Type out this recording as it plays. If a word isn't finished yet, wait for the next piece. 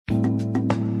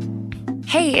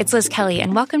Hey, it's Liz Kelly,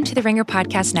 and welcome to the Ringer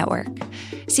Podcast Network.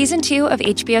 Season 2 of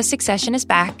HBO's Succession is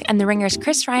back, and The Ringer's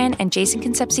Chris Ryan and Jason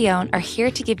Concepcion are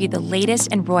here to give you the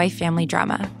latest in Roy family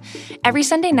drama. Every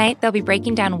Sunday night, they'll be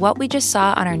breaking down what we just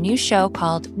saw on our new show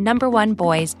called Number One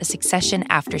Boys, a Succession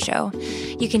After Show.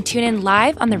 You can tune in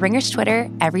live on The Ringer's Twitter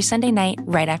every Sunday night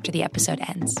right after the episode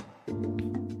ends.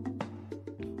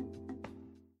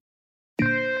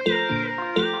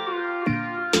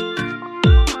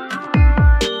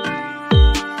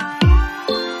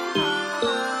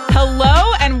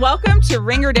 Hello and welcome to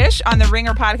Ringer Dish on the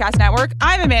Ringer Podcast Network.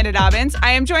 I'm Amanda Dobbins.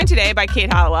 I am joined today by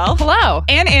Kate Hollowell. Hello.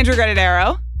 And Andrew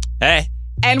Gradadero. Hey.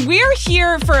 And we're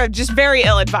here for a just very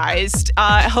ill-advised,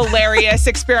 hilarious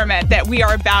experiment that we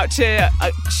are about to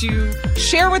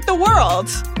share with the world,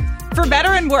 for better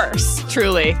and worse.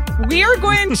 Truly. We are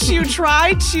going to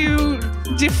try to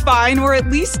define or at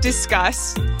least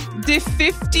discuss the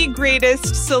 50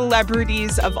 greatest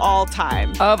celebrities of all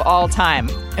time. Of all time.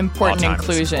 Important All time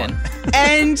inclusion.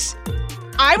 And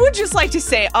I would just like to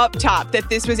say up top that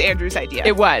this was Andrew's idea.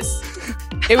 It was.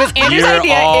 It was Andrew's You're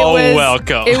idea. all it was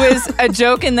welcome. It was a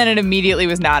joke, and then it immediately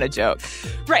was not a joke.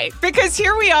 Right, because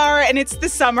here we are, and it's the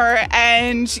summer,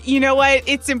 and you know what?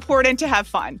 It's important to have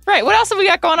fun. Right. What else have we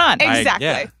got going on?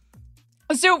 Exactly.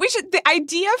 So the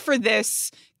idea for this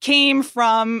came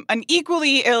from an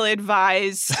equally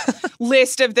ill-advised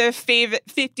list of the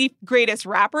 50 greatest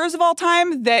rappers of all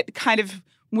time that kind of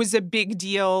was a big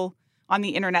deal on the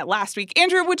internet last week.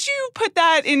 Andrew, would you put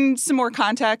that in some more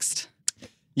context?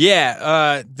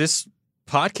 Yeah, this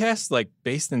podcast,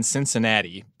 based in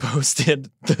Cincinnati,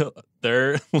 posted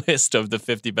their list of the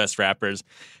 50 best rappers,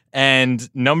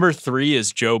 and number 3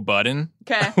 is Joe Budden,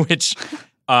 Okay. which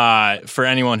for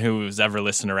anyone who's ever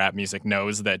listened to rap music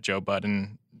knows that Joe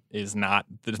Budden is not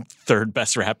the 3rd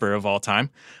best rapper of all time.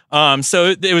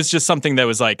 So it was just something that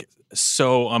was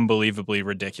so unbelievably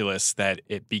ridiculous that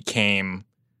it became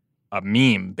a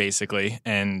meme, basically,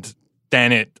 and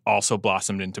then it also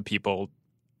blossomed into people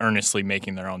earnestly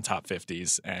making their own top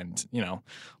 50s. And,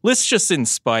 let's just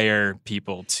inspire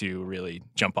people to really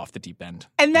jump off the deep end.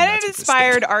 And then it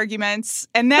inspired arguments,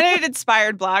 and then it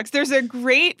inspired blogs. There's a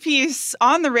great piece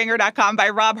on theringer.com by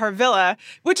Rob Harvilla,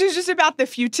 which is just about the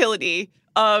futility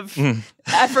of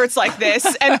efforts like this,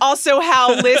 and also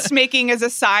how list making is a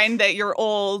sign that you're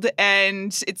old,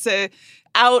 and it's a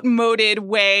outmoded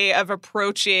way of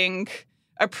approaching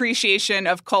appreciation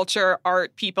of culture,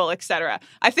 art, people, etc.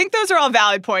 I think those are all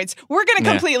valid points. We're going to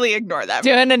completely ignore them.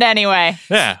 Doing it anyway.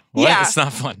 Yeah. Yeah. It's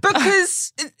not fun.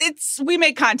 Because we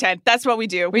make content. That's what we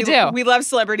do. We do. We love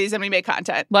celebrities and we make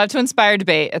content. Love to inspire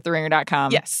debate at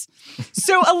theringer.com. Yes.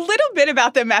 So a little bit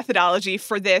about the methodology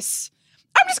for this.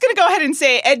 I'm just going to go ahead and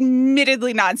say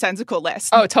admittedly nonsensical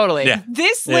list. Oh, totally. Yeah.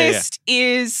 This list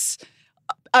is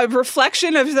a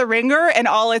reflection of The Ringer and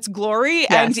all its glory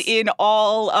and in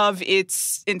all of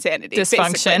its insanity.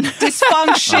 Dysfunction. Basically.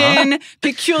 Dysfunction,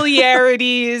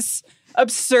 peculiarities,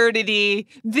 absurdity.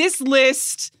 This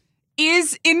list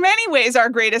is in many ways our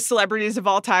greatest celebrities of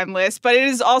all time list, but it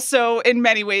is also in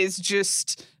many ways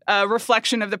just a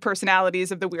reflection of the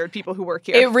personalities of the weird people who work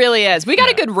here. It really is. We got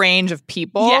a good range of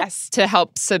people Yes. to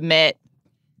help submit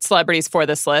celebrities for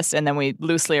this list, and then we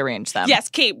loosely arrange them. Yes,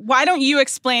 Kate, why don't you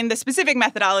explain the specific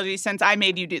methodology since I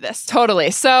made you do this?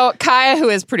 Totally. So Kaya, who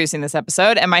is producing this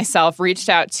episode, and myself reached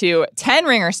out to 10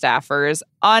 Ringer staffers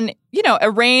on,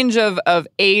 a range of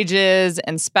ages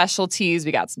and specialties.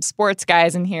 We got some sports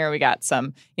guys in here. We got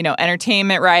some,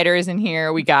 entertainment writers in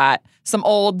here. We got some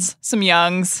olds, some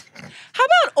youngs. How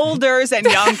about olders and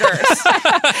youngers?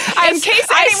 I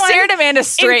stared Amanda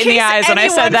straight in the eyes when I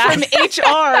said that. From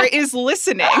HR is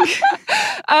listening.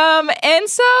 And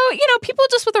so, people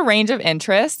just with a range of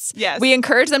interests. Yes. We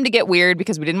encourage them to get weird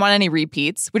because we didn't want any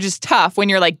repeats, which is tough when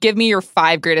you're like, give me your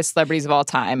 5 greatest celebrities of all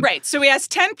time. Right. So we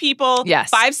asked 10 people, Yes.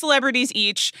 5 celebrities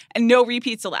each, and no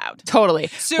repeats allowed. Totally.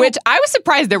 So- which I was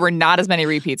surprised there were not as many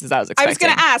repeats as I was expecting. I was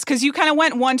going to ask, because you kind of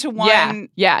went one-to-one.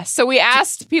 Yeah. So we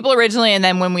asked people originally, and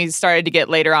then when we started to get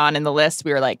later on in the list,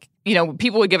 we were like,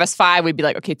 people would give us 5. We'd be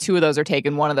like, okay, 2 of those are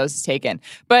taken. 1 of those is taken.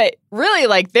 But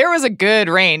really, there was a good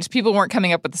range. People weren't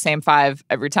coming up with the same 5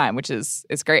 every time, which is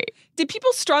great. Did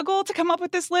people struggle to come up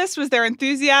with this list? Was there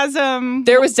enthusiasm?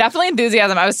 There was definitely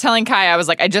enthusiasm. I was telling Kai, I was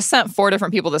like, I just sent 4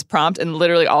 different people this prompt, and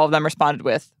literally all of them responded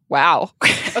with, wow.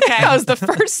 Okay. That was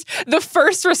the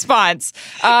first response.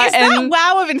 Is that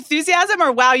wow of enthusiasm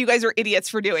or wow, you guys are idiots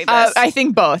for doing this? I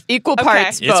think both. Equal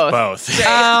parts, It's both.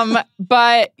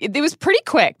 But it was pretty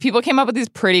quick. People came up with these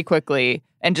pretty quickly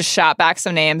and just shot back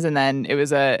some names, and then it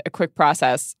was a quick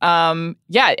process.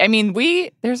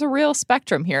 There's a real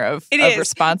spectrum here of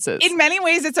responses. In many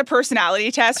ways, it's a personality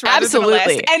test rather Absolutely. than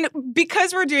a list. And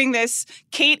because we're doing this,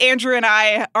 Kate, Andrew, and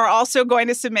I are also going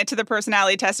to submit to the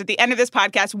personality test. At the end of this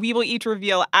podcast, we will each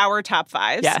reveal our top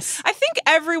 5s. Yes. I think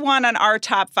everyone on our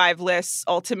top 5 lists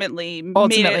ultimately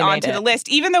made it onto the list,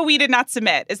 even though we did not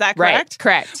submit. Is that correct? Right,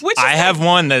 correct. Which is I have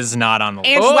one that is not on the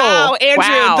list. Wow, Andrew,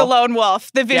 wow. the lone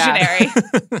wolf, the visionary.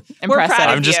 We're Impressive. proud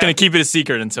of I'm just you. going to keep it a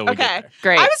secret until we get there.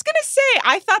 Great. I was going to say,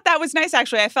 I thought that was nice,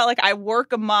 actually. I felt like I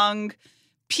work among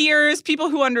peers, people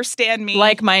who understand me.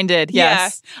 Like-minded,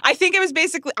 yes. Yeah. I think it was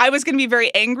basically, I was going to be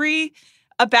very angry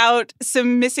about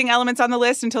some missing elements on the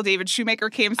list until David Shoemaker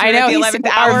came through I know, at the he's 11th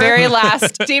hour. our very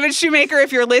last. David Shoemaker,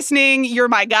 if you're listening, you're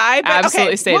my guy. But Absolutely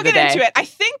okay, saved we'll the get day. into it. I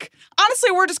think,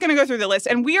 honestly, we're just going to go through the list,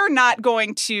 and we are not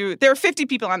going to, there are 50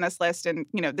 people on this list, and,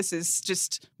 this is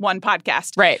just one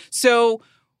podcast. Right. So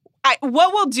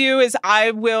what we'll do is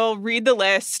I will read the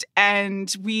list,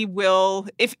 and we will,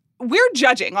 if we're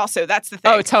judging also, that's the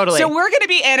thing. Oh, totally. So we're going to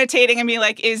be annotating and be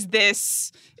like, is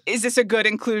this a good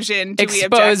inclusion? Do we object to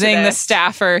Exposing the this?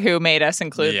 staffer who made us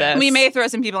include Yeah. this. We may throw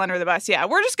some people under the bus. Yeah,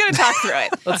 we're just going to talk through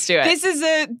it. Let's do it. This is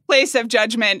a place of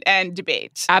judgment and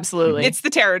debate. Absolutely. It's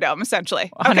the Terror Dome,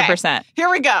 essentially. 100%. Okay, here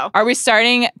we go. Are we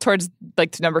starting towards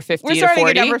like to number 50 We're to starting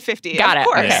 40? at number 50. Got of it.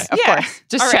 Course. Okay, of Yeah. course.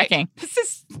 Just All right. checking. This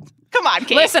is, come on,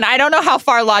 Kate. Listen, I don't know how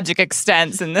far logic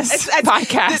extends in this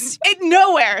podcast.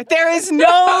 Nowhere. There is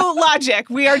no logic.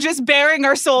 We are just bearing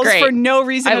our souls Great. for no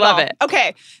reason I at love all. it.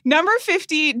 Okay, number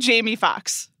 50, Jamie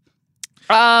Foxx.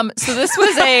 So this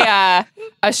was a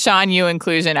Sean Yu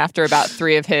inclusion after about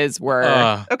 3 of his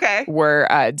were Okay.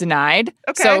 denied.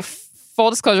 Okay. So full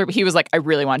disclosure, he was like, I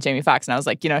really want Jamie Foxx. And I was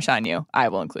like, Sean Yu, I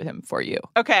will include him for you.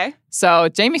 Okay. So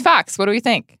Jamie Foxx, what do we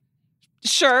think?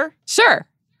 Sure. Sure.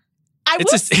 I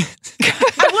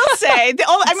will say,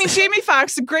 Jamie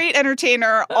Foxx, great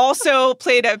entertainer, also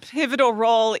played a pivotal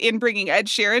role in bringing Ed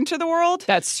Sheeran to the world.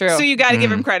 That's true. So you got to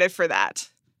give him credit for that.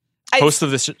 Host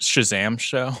of the Shazam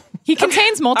show. He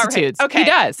contains multitudes. All right. Okay. He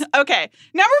does. Okay.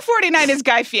 Number 49 is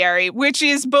Guy Fieri, which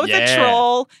is both a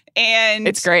troll and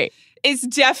It's great. It's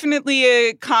definitely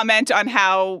a comment on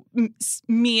how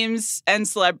memes and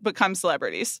become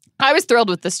celebrities. I was thrilled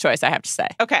with this choice, I have to say.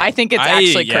 Okay. I think it's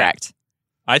actually correct.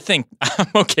 I think I'm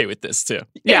okay with this too.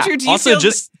 Yeah. Andrew, do you Also, feel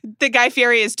just that Guy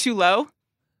Fieri is too low?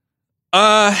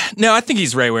 no, I think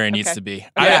he's right where he needs Okay. to be.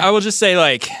 Okay. I will just say,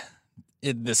 like,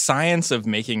 the science of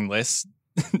making lists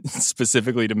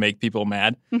specifically to make people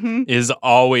mad Mm-hmm. is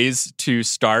always to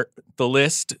start the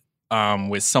list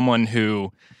with someone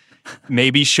who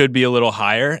maybe should be a little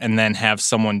higher, and then have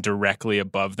someone directly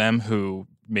above them who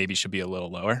maybe should be a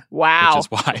little lower. Wow. Which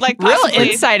is why. Like Real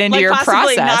possibly- insight into like your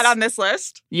possibly process. not on this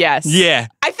list. Yes. yeah.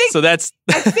 I think So that's.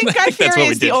 I think Guy that's Fieri what we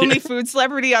is the did only here. food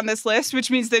celebrity on this list, which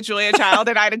means that Julia Child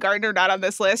and Ida Gardner are not on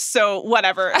this list. So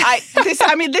whatever.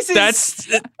 This is. That's.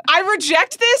 I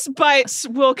reject this, but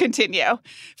we'll continue.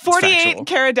 48, factual.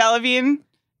 Cara Delevingne.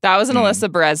 That was an Alyssa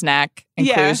Bereznak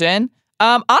Yeah. inclusion.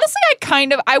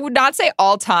 Honestly, I would not say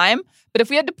all time, but if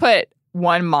we had to put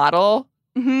one model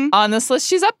Mm-hmm. on this list,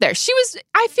 she's up there. She was,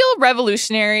 I feel,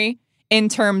 revolutionary in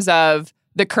terms of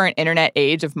the current internet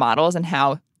age of models and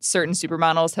how certain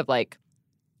supermodels have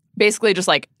basically just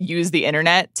used the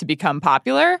internet to become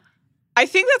popular. I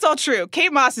think that's all true.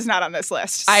 Kate Moss is not on this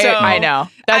list. I know.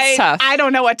 That's tough. I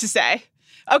don't know what to say.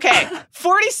 Okay,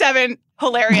 47,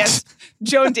 hilarious.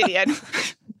 Joan Didion.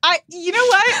 You know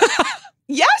what?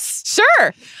 Yes.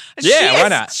 Sure. Yeah, why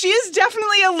not? She is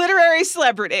definitely a literary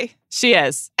celebrity. She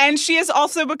is. And she has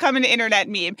also become an internet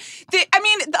meme.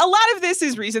 A lot of this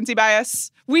is recency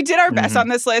bias. We did our best on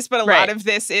this list, but a lot of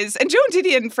this is, and Joan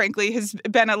Didion, frankly, has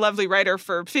been a lovely writer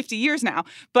for 50 years now.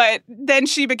 But then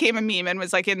she became a meme and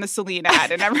was in the Celine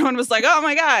ad, and everyone was like, oh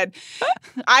my God,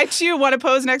 I too want to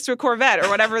pose next to a Corvette or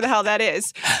whatever the hell that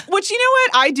is. Which, you know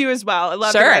what? I do as well. I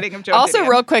love the writing of Joan Also, Didion.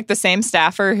 real quick, the same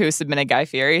staffer who submitted Guy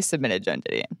Fieri submitted Joan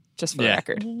Didion, just for the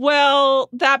record. Well,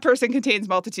 that person contains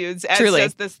multitudes, as Truly.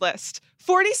 does this list.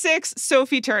 46,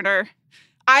 Sophie Turner.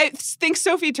 I think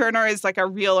Sophie Turner is a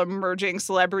real emerging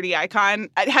celebrity icon.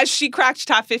 Has she cracked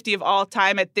top 50 of all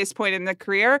time at this point in the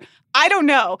career? I don't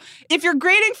know. If you're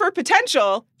grading for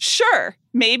potential, sure,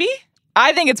 maybe.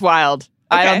 I think it's wild.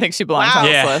 I Okay. don't think she belongs Wow. on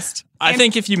Yeah. this list. I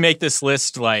think if you make this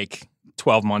list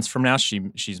 12 months from now,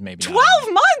 she's maybe 12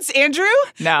 not. months, Andrew.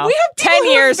 No. We have people 10 who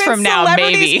have years been from now,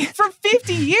 celebrities maybe. For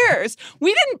 50 years.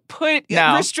 We didn't put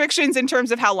No. restrictions in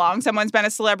terms of how long someone's been a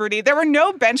celebrity. There were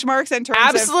no benchmarks in terms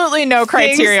of Absolutely no things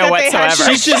criteria that they had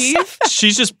whatsoever. to achieve.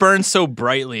 She's just burned so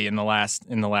brightly in the last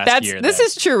year. This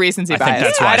is true recency I bias. think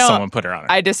that's why someone put her on it.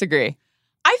 I disagree.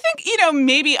 I think,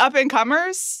 maybe up and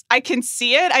comers, I can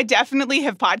see it. I definitely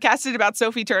have podcasted about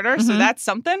Sophie Turner, so that's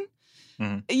something.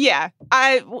 Yeah.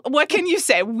 What can you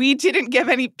say? We didn't give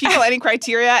any people any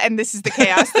criteria, and this is the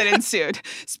chaos that ensued.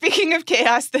 Speaking of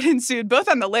chaos that ensued, both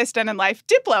on the list and in life,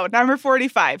 Diplo, number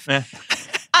 45.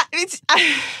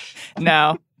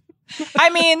 No. I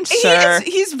mean, sure.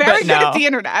 He's very good at the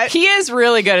internet. He is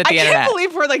really good at the internet. I can't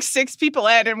believe we're like 6 people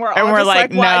in and we're all just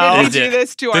like, why no. did we do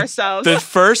this to ourselves? The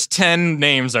first 10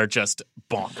 names are just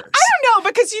bonkers. I don't know,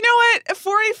 because you know what?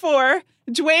 44,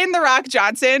 Dwayne "The Rock"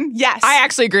 Johnson, yes. I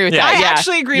actually agree with that. I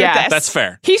actually agree with this. That's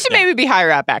fair. He should maybe be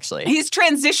higher up, actually. He's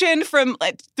transitioned from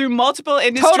through multiple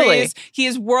industries. Totally. He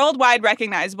is worldwide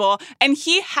recognizable, and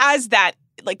he has that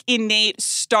like innate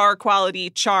star quality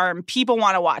charm. People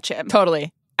want to watch him.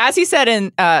 Totally. As he said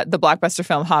in the blockbuster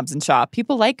film Hobbs and Shaw,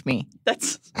 people like me.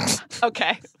 That's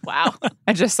okay. Wow.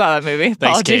 I just saw that movie.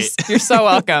 Thanks, Apologies. Kate. You're so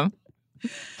welcome.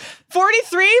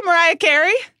 43, Mariah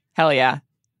Carey. Hell yeah.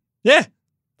 Yeah.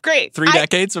 Great. 3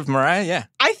 decades of Mariah, yeah.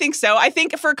 I think so. I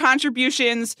think for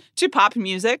contributions to pop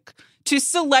music, to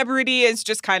celebrity as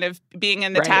just kind of being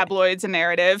in the tabloids and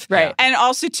narrative. Right. And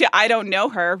also to I Don't Know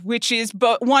Her, which is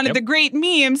one of the great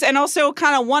memes and also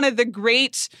kind of one of the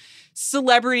great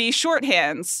celebrity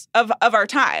shorthands of our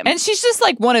time. And she's just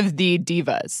like one of the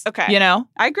divas. Okay. You know?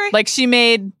 I agree. Like she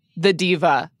made the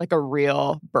diva like a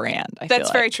real brand. I feel That's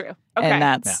like. very true. Okay. And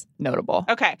that's notable.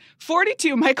 Okay.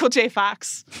 42, Michael J.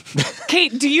 Fox.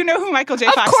 Kate, do you know who Michael J.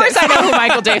 Fox is? Of course I know who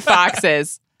Michael J. Fox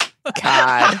is.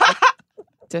 God.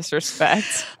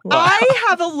 Disrespect. I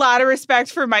have a lot of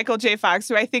respect for Michael J. Fox,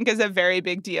 who I think is a very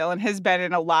big deal and has been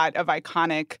in a lot of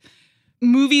iconic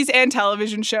movies and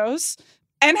television shows.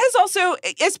 And has also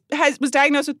was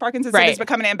diagnosed with Parkinson's and has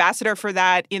become an ambassador for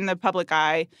that in the public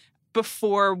eye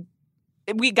before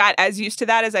we got as used to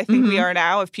that as I think we are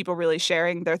now, of people really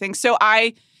sharing their things. So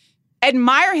I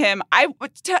admire him.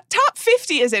 Top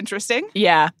 50 is interesting.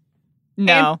 Yeah.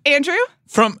 No. Andrew?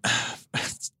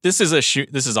 This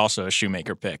is also a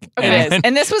shoemaker pick. Okay.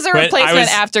 And this was a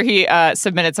replacement after he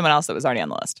submitted someone else that was already on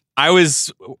the list. I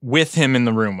was with him in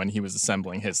the room when he was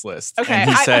assembling his list. Okay.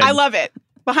 And he said, I love it.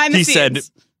 Behind the scenes. He said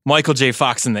Michael J.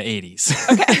 Fox in the 80s.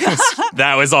 Okay.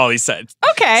 That was all he said.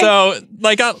 Okay. So,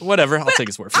 whatever. I'll take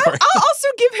his word for it. I'll also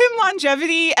give him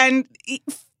longevity. And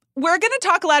we're going to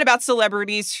talk a lot about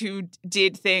celebrities who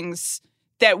did things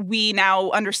that we now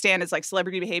understand as like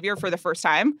celebrity behavior for the first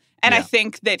time. And I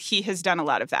think that he has done a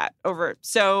lot of that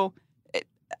so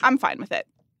I'm fine with it.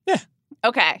 Yeah.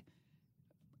 Okay.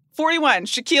 41,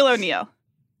 Shaquille O'Neal.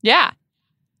 Yeah.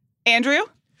 Andrew?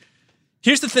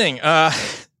 Here's the thing.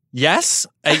 Yes,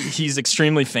 he's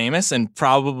extremely famous, and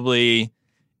probably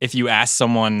if you ask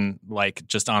someone like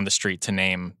just on the street to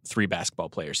name 3 basketball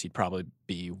players, he'd probably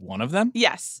be one of them.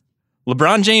 Yes.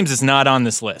 LeBron James is not on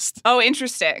this list. Oh,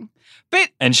 interesting.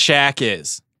 And Shaq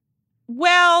is.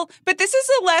 Well, but this is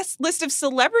a list of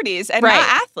celebrities and not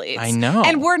athletes. I know.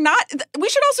 And we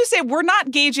should also say we're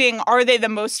not gauging, are they the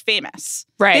most famous?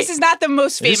 Right. This is not the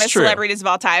most famous true. celebrities of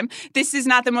all time. This is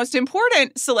not the most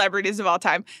important celebrities of all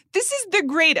time. This is the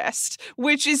greatest,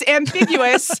 which is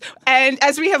ambiguous. And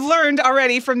as we have learned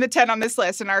already from the 10 on this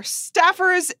list, and our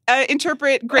staffers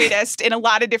interpret greatest in a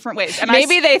lot of different ways. And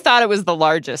maybe they thought it was the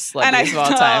largest celebrities of all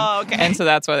time. Oh, okay. And so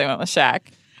that's why they went with Shaq.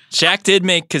 Shaq did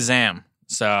make Kazam,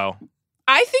 so...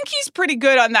 I think he's pretty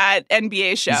good on that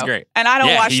NBA show. He's great. And I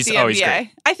don't watch he's the always NBA. great.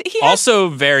 I think he also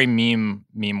very meme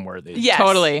worthy. Yes.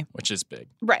 Totally. Which is big.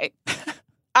 Right.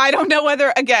 I don't know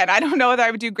whether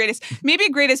I would do maybe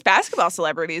greatest basketball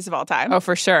celebrities of all time. Oh,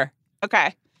 for sure.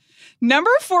 Okay.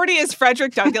 Number 40 is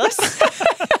Frederick Douglass,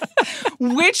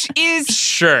 which is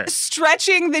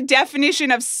stretching the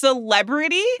definition of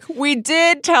celebrity. We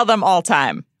did tell them all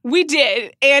time. We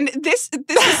did. And this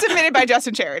is submitted by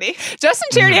Justin Charity. Justin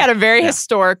Charity had a very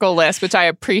historical list, which I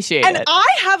appreciated. And I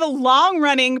have a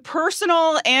long-running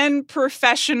personal and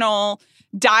professional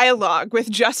dialogue with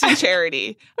Justin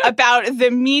Charity about the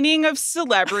meaning of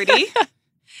celebrity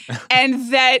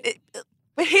and that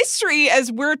history,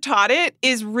 as we're taught it,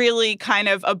 is really kind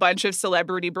of a bunch of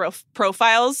celebrity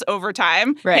profiles over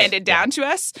time handed down to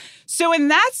us. So in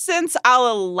that sense,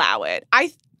 I'll allow it.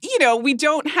 We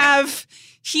don't have...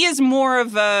 He is more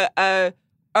of a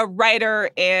writer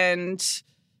and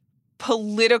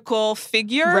political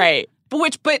figure, right?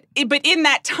 But in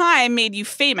that time made you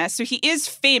famous. So he is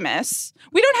famous.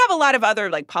 We don't have a lot of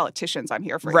other like politicians on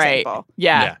here, for example.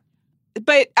 Yeah.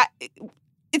 But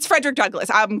it's Frederick Douglass.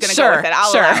 I'm going to go with it.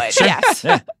 I'll allow it. Yes,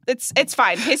 it's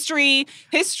fine. History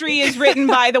is written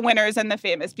by the winners and the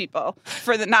famous people.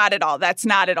 Not at all. That's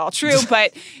not at all true.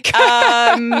 But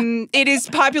it is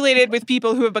populated with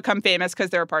people who have become famous because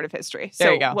they're a part of history.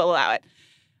 So we'll allow it.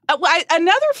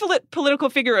 Another political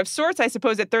figure of sorts, I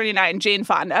suppose, at 39, Jane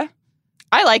Fonda.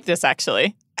 I like this,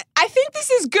 actually. I think this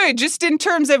is good just in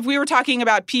terms of we were talking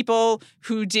about people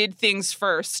who did things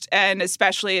first, and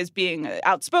especially as being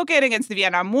outspoken against the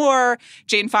Vietnam War.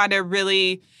 Jane Fonda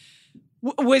really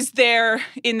was there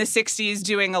in the 60s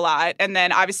doing a lot. And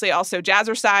then obviously also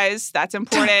jazzercise. That's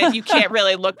important. You can't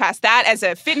really look past that as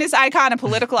a fitness icon, a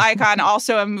political icon,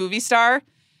 also a movie star.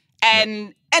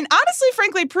 And honestly,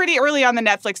 frankly, pretty early on the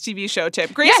Netflix TV show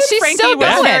tip. Grace and she's Frankie still was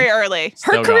going. very early.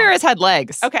 Her Still career going. has had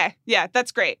legs. Okay. Yeah,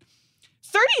 that's great.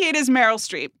 38 is Meryl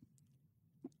Streep.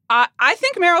 I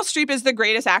think Meryl Streep is the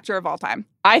greatest actor of all time.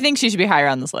 I think she should be higher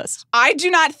on this list. I do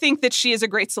not think that she is a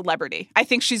great celebrity. I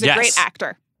think she's a Yes. great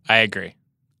actor. I agree.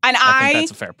 And I think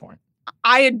that's a fair point.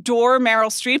 I adore Meryl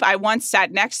Streep. I once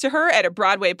sat next to her at a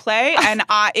Broadway play, and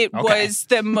it Okay. was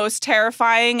the most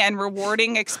terrifying and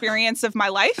rewarding experience of my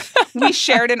life. We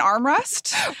shared an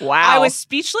armrest. Wow. I was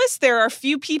speechless. There are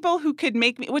few people who could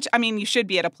make me, which, I mean, you should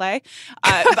be at a play.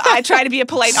 I try to be a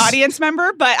polite audience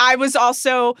member, but I was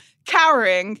also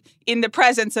cowering in the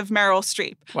presence of Meryl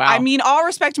Streep. Wow. I mean, all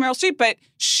respect to Meryl Streep, but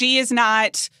she is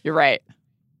not... You're right.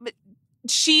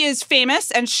 She is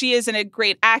famous and she isn't a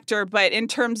great actor, but in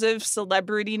terms of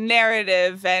celebrity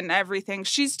narrative and everything,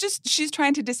 she's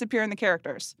trying to disappear in the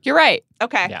characters. You're right.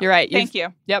 Okay. Yeah. You're right. Thank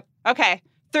you. Yep. Okay.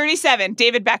 37,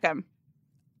 David Beckham.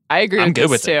 I agree I'm with good this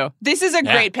with it. too. This is a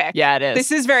Yeah. great pick. Yeah, it is.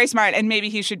 This is very smart, and maybe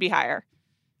he should be higher.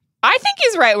 I think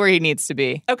he's right where he needs to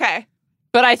be, Okay.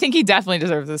 but I think he definitely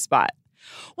deserves this spot.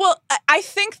 Well, I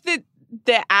think that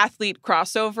the athlete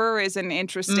crossover is an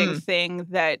interesting thing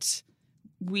that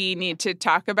we need to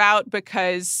talk about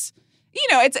because, you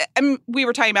know, we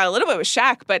were talking about it a little bit with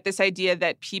Shaq, but this idea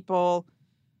that people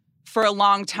for a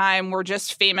long time were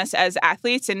just famous as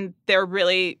athletes, and they're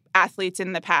really athletes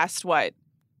in the past,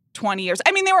 20 years.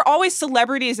 I mean, they were always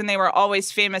celebrities and they were always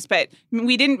famous, but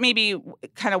we didn't maybe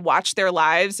kind of watch their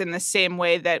lives in the same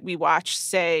way that we watch,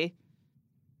 say,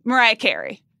 Mariah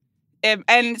Carey.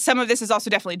 And some of this is also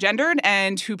definitely gendered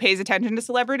and who pays attention to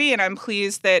celebrity. And I'm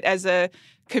pleased that as a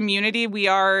community, we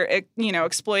are,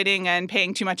 exploiting and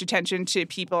paying too much attention to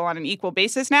people on an equal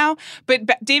basis now. But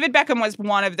David Beckham was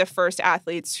one of the first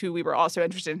athletes who we were also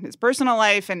interested in his personal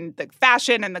life and the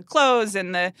fashion and the clothes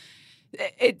and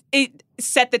it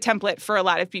set the template for a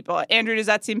lot of people. Andrew, does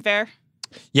that seem fair?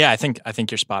 Yeah, I think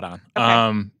you're spot on.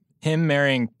 Okay. Him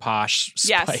marrying posh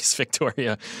Yes. Spice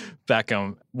Victoria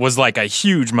Beckham was like a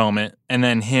huge moment, and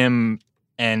then him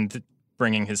and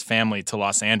bringing his family to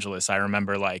Los Angeles. I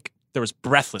remember there was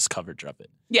breathless coverage of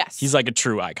it. Yes. He's like a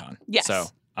true icon. Yes. So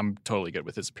I'm totally good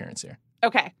with his appearance here.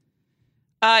 Okay.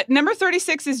 Number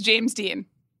 36 is James Dean.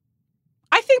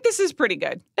 I think this is pretty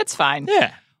good. It's fine.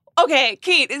 Yeah. Okay,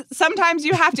 Kate, sometimes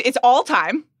you have to, it's all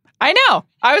time. I know.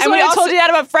 I was the And one we who also- told you that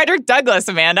about Frederick Douglass,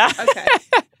 Amanda. Okay.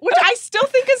 Which I still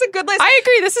think is a good list. I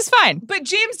agree. This is fine. But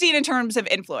James Dean in terms of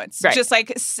influence, Right. just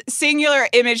like singular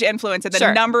image influence and the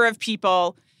Sure. number of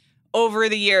people over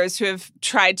the years who have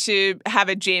tried to have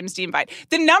a James Dean vibe.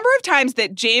 The number of times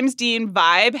that James Dean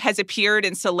vibe has appeared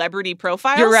in celebrity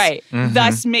profiles. You're right. Mhm.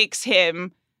 Thus makes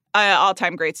him an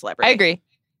all-time great celebrity. I agree.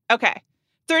 Okay.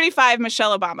 35,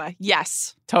 Michelle Obama.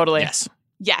 Yes. Totally. Yes.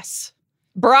 Yes.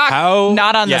 Barack,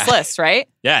 not on this Yeah. list, right?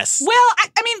 Yes. Well,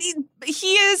 I mean, he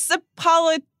is a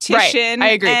politician. Right. I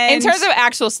agree. In and- terms of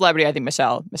actual celebrity, I think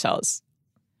Michelle is.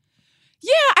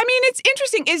 Yeah, I mean, it's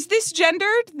interesting. Is this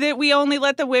gendered that we only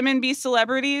let the women be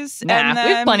celebrities? Nah, and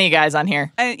we have plenty of guys on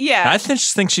here. Yeah, I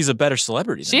just think she's a better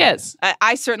celebrity than She him. is.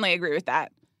 I certainly agree with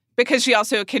that because she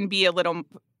also can be a little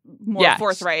more Yeah.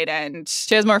 forthright and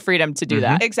She has more freedom to do Mhm.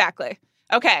 that. exactly.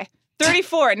 Okay,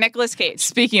 34, Nicolas Cage.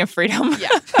 Speaking of freedom, Yeah,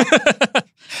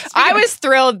 I was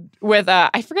thrilled with,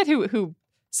 I forget who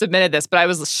submitted this, but I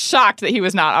was shocked that he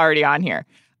was not already on here.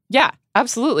 Yeah,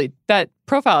 absolutely. That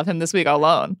profile of him this week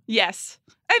alone. yes,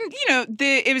 and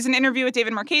it was an interview with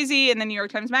David Marchese in the New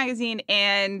York Times Magazine,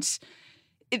 and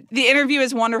the interview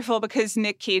is wonderful because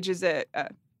Nick Cage is a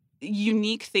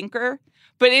unique thinker,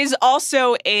 but it is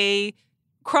also a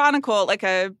chronicle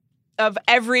of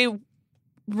every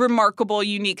remarkable,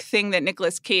 unique thing that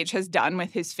Nicolas Cage has done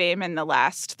with his fame in the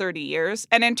last 30 years.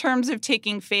 And in terms of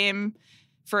taking fame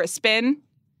for a spin,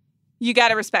 you got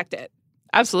to respect it.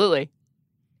 Absolutely.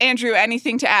 Andrew,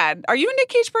 anything to add? Are you a Nick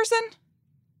Cage person?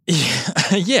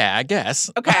 Yeah, I guess.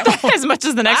 Okay. As much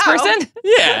as the next Wow. person.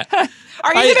 Yeah. Are you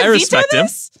I going to veto respect him.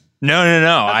 this? No.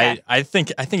 Okay. I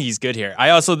think he's good here. I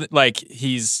also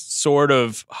he's sort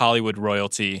of Hollywood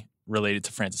royalty related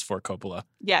to Francis Ford Coppola,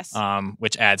 Yes.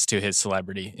 which adds to his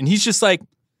celebrity. And he's just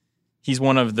he's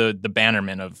one of the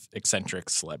bannermen of eccentric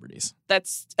celebrities.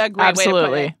 That's a great way to put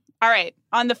Absolutely. it. All right.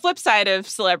 On the flip side of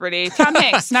celebrity, Tom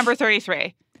Hanks, number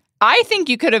 33. I think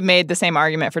you could have made the same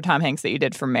argument for Tom Hanks that you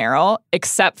did for Meryl,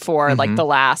 except for like the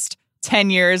last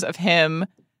 10 years of him,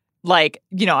 like,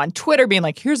 you know, on Twitter being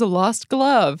like, here's a lost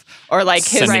glove, or like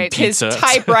his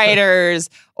typewriters,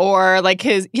 or like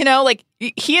his, you know, like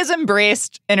he has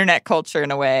embraced internet culture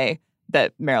in a way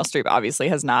that Meryl Streep obviously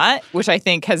has not, which I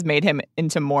think has made him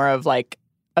into more of like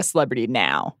a celebrity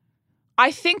now.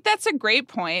 I think that's a great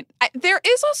point. There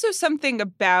is also something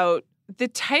about the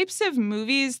types of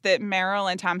movies that Meryl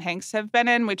and Tom Hanks have been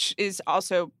in, which is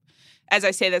also, as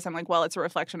I say this, I'm like, well, it's a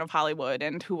reflection of Hollywood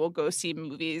and who will go see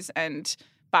movies and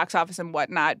box office and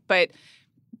whatnot. But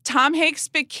Tom Hanks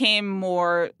became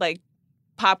more like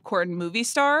popcorn movie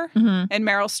star, and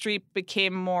Meryl Streep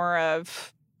became more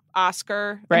of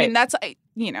Oscar. Right. I mean, that's,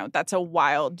 you know, that's a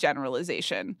wild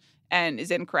generalization and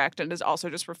is incorrect, and is also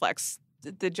just reflects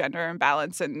the gender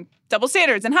imbalance and double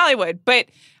standards in Hollywood. But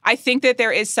I think that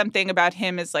there is something about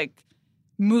him as like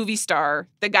movie star,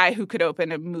 the guy who could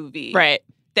open a movie, Right.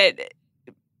 that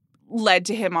led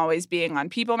to him always being on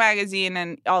People magazine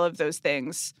and all of those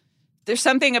things. There's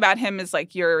something about him as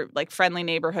like your like friendly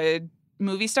neighborhood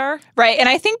movie star. Right. And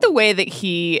I think the way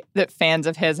that fans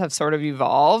of his have sort of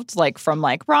evolved, like from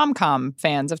like rom-com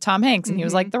fans of Tom Hanks, and he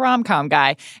was like the rom-com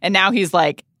guy. And now he's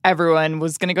like, everyone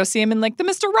was going to go see him in like the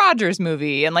Mr. Rogers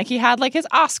movie. And like he had like his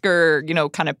Oscar, you know,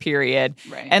 kind of period.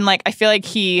 Right. And like I feel like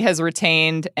he has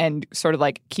retained and sort of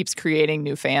like keeps creating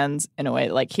new fans in a way.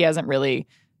 Like he hasn't really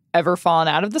ever fallen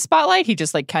out of the spotlight. He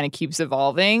just like kind of keeps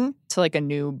evolving to like a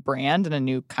new brand and a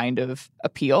new kind of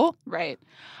appeal. Right.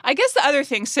 I guess the other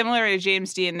thing, similar to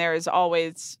James Dean, there is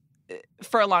always,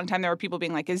 for a long time, there were people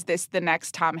being like, is this the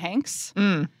next Tom Hanks?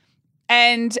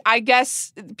 And I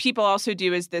guess people also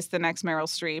do, is this the next Meryl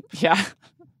Streep? Yeah.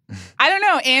 I don't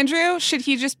know. Andrew, should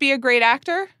he just be a great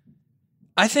actor?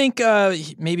 I think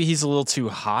maybe he's a little too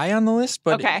high on the list,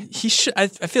 but Okay. he should. I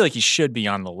feel like he should be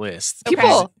on the list.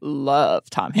 People love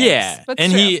Tom Hanks. Yeah, That's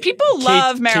and true. People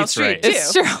love Meryl Kate's Streep, right. too.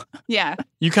 It's true. Yeah.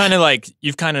 You've kind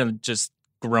of just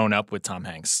grown up with Tom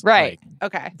Hanks, Right.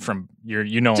 like, Okay. from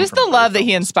you know, him Just from the love other that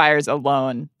he films. inspires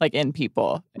alone, like in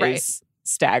people, Right. is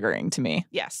staggering to me.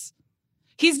 Yes.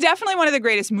 He's definitely one of the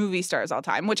greatest movie stars of all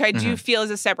time, which I do feel is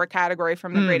a separate category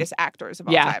from the greatest actors of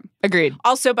all Yeah. time. Agreed.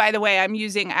 Also, by the way, I'm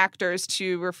using actors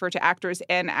to refer to actors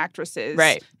and actresses.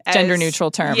 Right. Gender neutral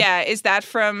term. Yeah. Is that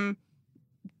from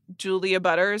Julia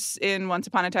Butters in Once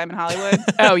Upon a Time in Hollywood?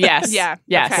 Oh, yes. Yeah.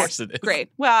 Yes. Of course it is.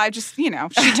 Great. Well, I just, you know,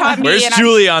 she taught me. Where's and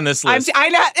Julie on this I'm, list? I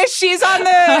know she's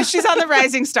on the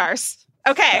Rising Stars.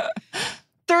 Okay.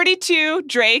 32,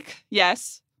 Drake.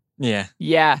 Yes. Yeah.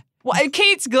 Yeah. Well,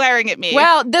 Kate's glaring at me.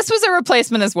 Well, this was a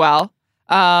replacement as well.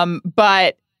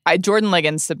 But Jordan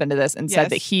Liggins stepped into this and said Yes.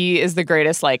 that he is the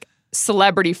greatest like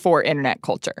celebrity for internet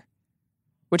culture,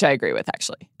 which I agree with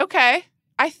actually. Okay.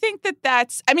 I think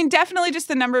that's, I mean, definitely just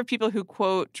the number of people who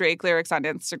quote Drake lyrics on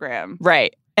Instagram.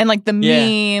 Right. And like the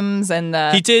Yeah. memes and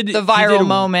the He did the viral he did-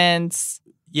 moments.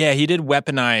 Yeah, he did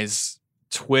weaponize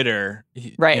Twitter,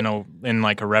 Right. you know, in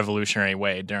like a revolutionary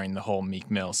way during the whole Meek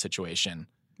Mill situation.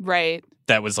 Right.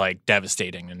 That was like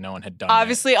devastating, and no one had done that.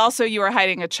 Obviously, also, you were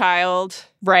hiding a child.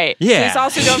 Right. Yeah. Please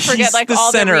also don't forget He's like the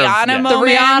all the center of- Rihanna yeah. The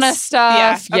moments. Rihanna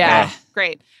stuff. Yeah. Yeah. Okay.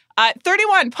 Great.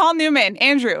 31, Paul Newman.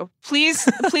 Andrew, please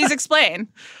explain.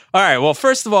 All right. Well,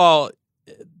 first of all,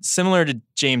 similar to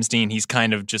James Dean, he's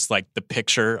kind of just like the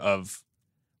picture of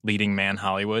leading man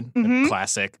Hollywood, Mhm.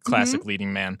 a classic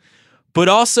leading man. But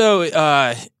also,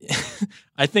 I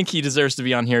think he deserves to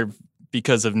be on here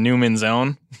because of Newman's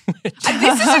Own. This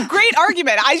is a great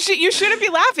argument. You shouldn't be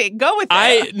laughing. Go with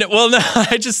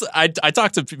it. I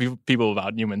talk to people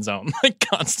about Newman's Own like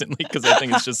constantly because I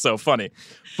think it's just so funny.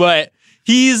 But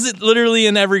he's literally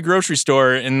in every grocery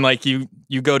store, and like you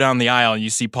go down the aisle and you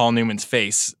see Paul Newman's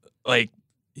face. Like,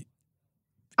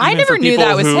 I even never for knew people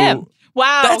that was who- him.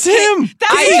 Wow. That's Kate, him.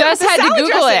 That's I him. just The had to salad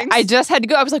Google dressings. it. I just had to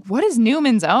go. I was like, what is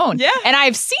Newman's Own? Yeah. And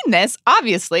I've seen this,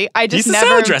 obviously. I just He's the never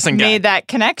salad dressing guy. made that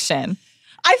connection.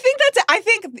 I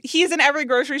think he's in every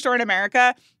grocery store in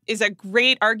America is a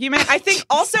great argument. I think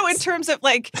also in terms of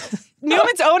like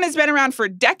Newman's Own has been around for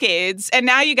decades, and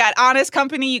now you got Honest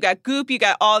Company, you got Goop, you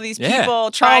got all these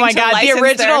people trying Oh my to God, the license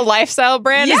original their... lifestyle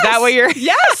brand? Yes. Is that what you're...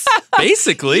 Yes.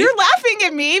 Basically. You're laughing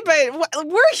at me, but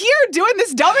we're here doing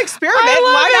this dumb experiment. I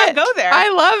love Why it. not go there? I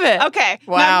love it. Okay.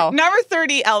 Wow. Number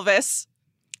 30, Elvis.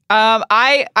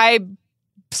 I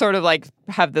sort of like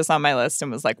have this on my list and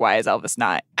was like, why is Elvis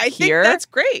not I here? think that's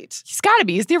great. He's got to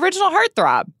be. He's the original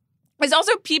heartthrob. It's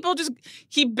also people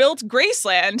he built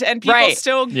Graceland, and people Right.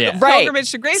 still Yeah.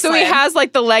 pilgrimage to Graceland. So he has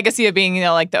like the legacy of being, you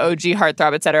know, like the OG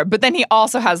heartthrob, et cetera. But then he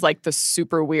also has like the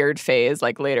super weird phase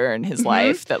like later in his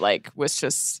life that like was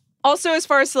just Also, as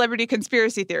far as celebrity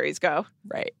conspiracy theories go,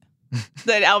 right.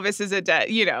 that Elvis is a dead,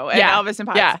 and Yeah. Elvis and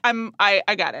Pop. Yeah.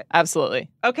 I got it. Absolutely.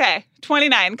 Okay,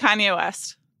 29, Kanye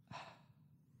West.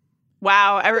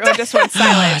 Wow, everyone just went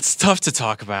silent. It's tough to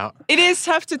talk about. It is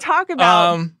tough to talk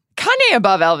about. Kanye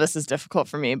above Elvis is difficult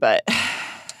for me, but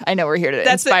I know we're here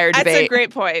to inspire debate. That's a great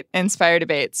point. Inspire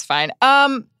debate's fine.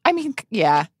 I mean,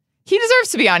 yeah, he deserves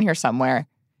to be on here somewhere,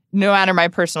 no matter my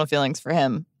personal feelings for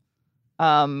him.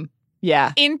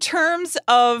 Yeah. In terms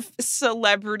of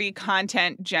celebrity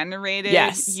content generated,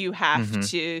 Yes. you have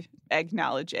to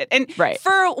acknowledge it. And Right.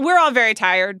 we're all very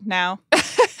tired now.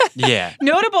 Yeah.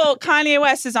 Notable, Kanye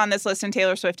West is on this list and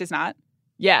Taylor Swift is not.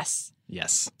 Yes.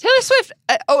 Yes. Taylor Swift,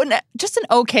 just an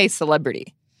okay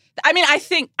celebrity. I mean,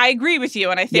 I agree with you,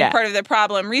 and I think Yeah. part of the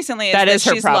problem recently is That that is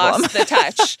her she's problem. lost the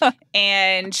touch,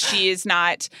 and she is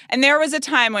not. And there was a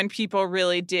time when people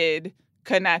really did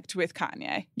connect with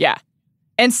Kanye. Yeah.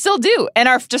 And still do. And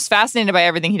are just fascinated by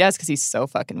everything he does because he's so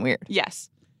fucking weird. Yes.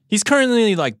 He's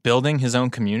currently like building his own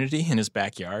community in his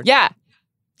backyard. Yeah.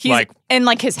 He's Like- and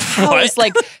like his house, What?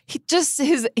 like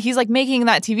he's like making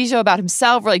that TV show about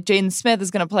himself where like Jaden Smith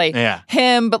is gonna play Yeah.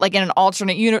 him, but like in an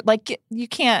alternate universe. Like you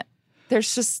can't,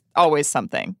 there's just always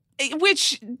something.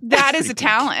 Which that is pretty a peak.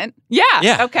 talent. Yeah.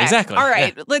 Yeah. Okay. Exactly. All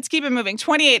right. Yeah. Let's keep it moving.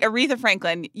 28, Aretha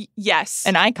Franklin. Yes.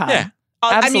 An icon. Yeah.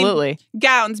 Absolutely. I mean,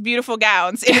 gowns, beautiful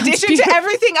gowns. In Gowns, addition beautiful- to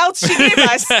everything else she gave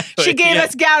us, Exactly, she gave yeah.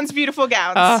 us gowns, beautiful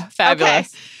gowns. Oh,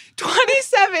 fabulous. Okay.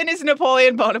 27 is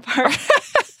Napoleon Bonaparte.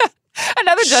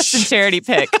 Another Justin Charity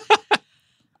pick.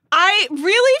 I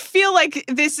really feel like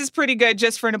this is pretty good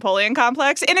just for Napoleon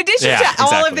Complex. In addition Yeah, to all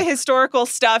of exactly. the historical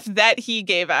stuff that he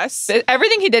gave us.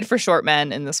 Everything he did for short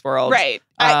men in this world. Right.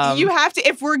 Um, You have to,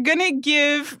 if we're going to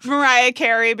give Mariah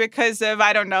Carey because of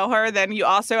I don't know her, then you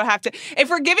also have to, if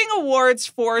we're giving awards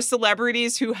for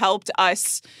celebrities who helped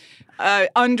us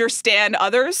understand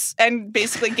others and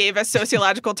basically gave us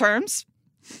sociological terms,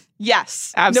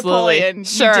 yes. Absolutely. Napoleon,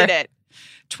 Sure. you did it.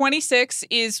 26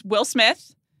 is Will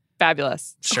Smith.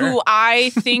 Fabulous. Sure. Who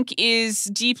I think is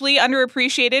deeply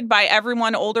underappreciated by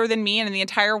everyone older than me and in the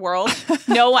entire world.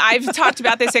 No, I've talked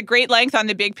about this at great length on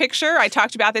The Big Picture. I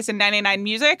talked about this in 99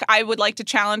 Music. I would like to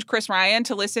challenge Chris Ryan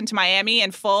to listen to Miami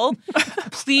in full.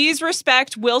 Please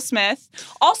respect Will Smith.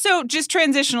 Also, just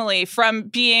transitionally from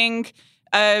being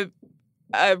a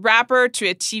rapper to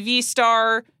a TV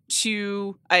star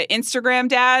to an Instagram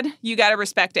dad, you got to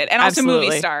respect it. And also Absolutely.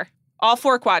 movie star. All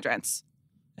 4 quadrants.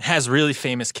 Has really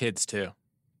famous kids too.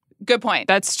 Good point.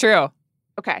 That's true.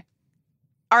 Okay.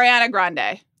 Ariana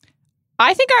Grande.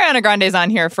 I think Ariana Grande's on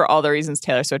here for all the reasons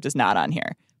Taylor Swift is not on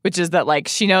here, which is that like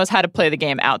she knows how to play the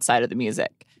game outside of the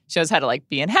music. She knows how to like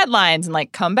be in headlines and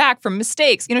like come back from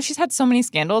mistakes. You know, she's had so many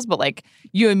scandals, but like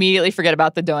you immediately forget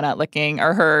about the donut licking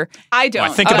or her. I don't.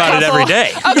 Well, I think about it every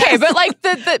day. Okay, but like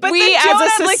But we the as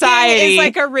donut a licking society is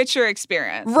like a richer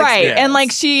experience. right, experience. and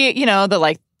like she, the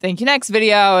like Thank You Next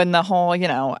video and the whole,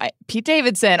 Pete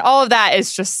Davidson, all of that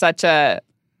is just such a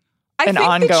I an think that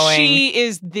ongoing. she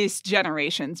is this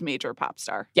generation's major pop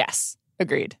star. Yes,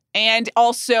 agreed. And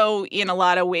also, in a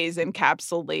lot of ways,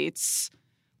 encapsulates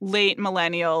late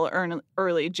millennial,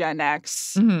 early Gen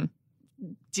X Mhm.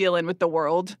 dealing with the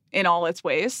world in all its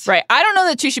ways. Right. I don't know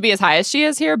that she should be as high as she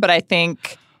is here, but I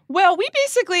think Well, we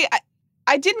basically,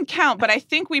 I didn't count, but I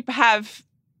think we have,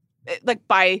 like,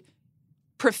 by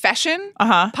profession,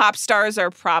 pop stars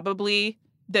are probably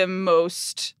the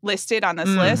most listed on this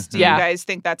list. Do yeah. you guys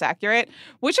think that's accurate?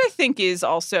 Which I think is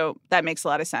also, that makes a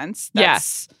lot of sense.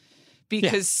 Yes.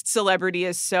 Because celebrity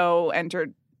is so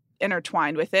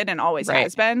intertwined with it and always Right.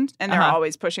 has been. And they're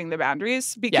always pushing the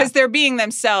boundaries because Yeah. they're being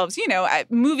themselves.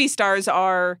 Movie stars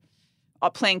are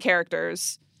playing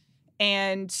characters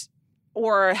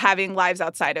or having lives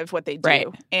outside of what they do. Right.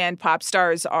 And pop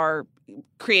stars are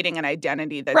creating an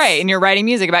identity that's right. And you're writing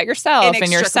music about yourself and you're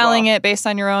inextricable. selling it based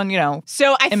on your own,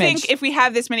 So I image. think if we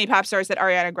have this many pop stars, that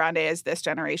Ariana Grande is this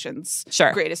generation's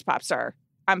Sure. greatest pop star,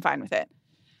 I'm fine with it.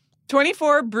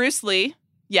 24, Bruce Lee.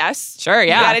 Yes. Sure,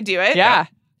 yeah. You got to do it. Yeah.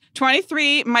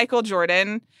 23, Michael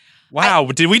Jordan. Wow.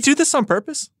 Did we do this on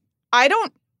purpose? I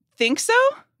don't think so.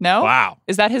 No? Wow.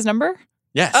 Is that his number?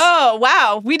 Yes. Oh,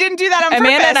 wow. We didn't do that on Amanda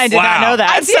purpose. and I did Wow. not know that.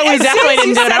 I So we as soon definitely as you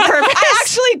didn't do it said on purpose. I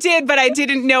actually did, but I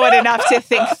didn't know it enough to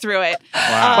think through it.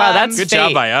 Wow. Wow, that's Good fate.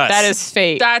 job by us. That is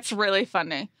fate. That's really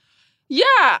funny.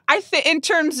 Yeah, I think in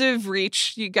terms of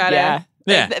reach, you gotta. Yeah.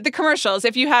 Yeah. The commercials.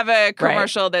 If you have a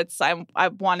commercial that's I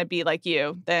want to be like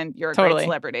you, then you're a Totally. great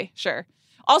celebrity. Sure.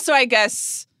 Also, I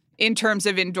guess in terms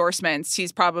of endorsements,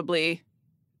 he's probably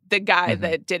the guy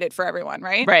that did it for everyone,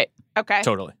 right? Right. Okay.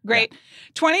 Totally. Great.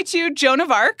 22, Joan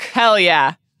of Arc. Hell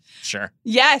yeah. Sure.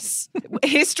 Yes,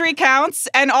 history counts.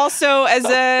 And also as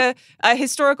a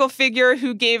historical figure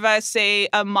who gave us a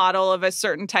model of a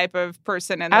certain type of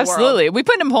person in the world. Absolutely. We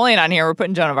put Napoleon on here. We're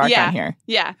putting Joan of Arc on here.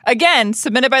 Yeah. Again,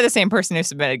 submitted by the same person who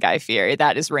submitted Guy Fieri.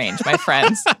 That is range, my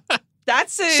friends.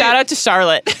 That's a Shout out to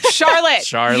Charlotte.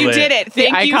 Charlotte. You did it. The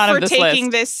Thank you icon for of this taking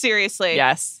list. this seriously.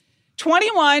 Yes.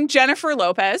 21, Jennifer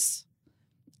Lopez.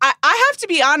 I have to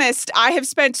be honest, I have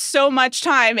spent so much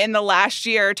time in the last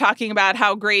year talking about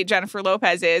how great Jennifer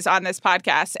Lopez is on this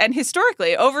podcast. And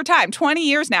historically, over time, 20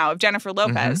 years now of Jennifer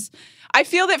Lopez, I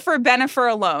feel that for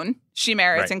Bennifer alone, she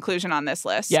merits inclusion on this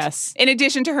list. Yes. In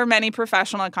addition to her many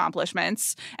professional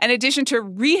accomplishments, in addition to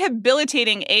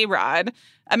rehabilitating A-Rod,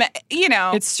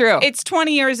 It's true. It's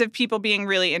 20 years of people being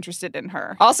really interested in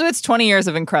her. Also, it's 20 years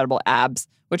of incredible abs,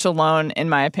 which alone, in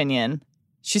my opinion,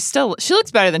 she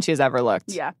looks better than she has ever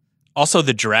looked. Yeah. Also,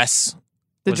 the dress.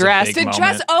 The was a dress. big The moment.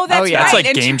 dress. Oh, that's yeah. right. That's like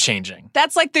And game changing.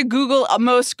 that's like the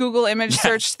most Google image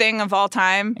search thing of all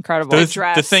time. Incredible. The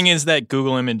dress. The thing is that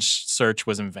Google image search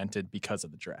was invented because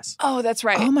of the dress, Oh, that's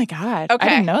right. Oh my God. Okay. I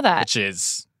didn't know that. which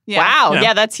is Yeah. Wow. you know,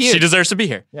 Yeah, that's huge. She deserves to be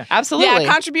here. Yeah. Absolutely.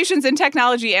 Yeah, contributions in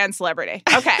technology and celebrity.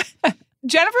 Okay.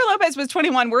 Jennifer Lopez was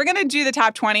 21. We're going to do the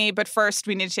top 20, but first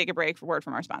we need to take a break for word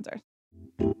from our sponsor.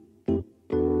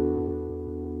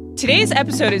 Today's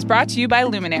episode is brought to you by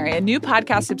Luminary, a new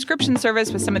podcast subscription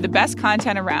service with some of the best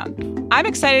content around. I'm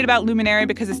excited about Luminary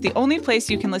because it's the only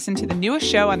place you can listen to the newest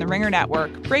show on the Ringer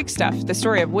Network, Break Stuff, the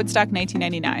story of Woodstock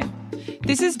 1999.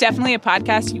 This is definitely a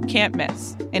podcast you can't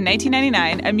miss. In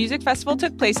 1999, a music festival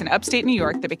took place in upstate New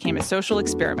York that became a social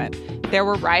experiment. There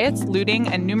were riots, looting,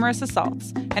 and numerous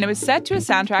assaults, and it was set to a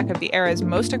soundtrack of the era's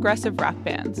most aggressive rock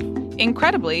bands.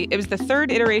 Incredibly, it was the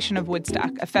third iteration of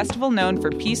Woodstock, a festival known for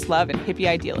peace, love, and hippie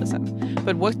idealism.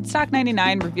 But Woodstock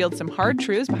 99 revealed some hard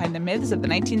truths behind the myths of the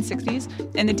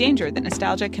 1960s and the danger that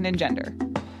nostalgia can engender.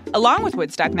 Along with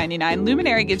Woodstock 99,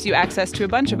 Luminary gives you access to a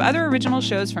bunch of other original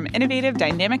shows from innovative,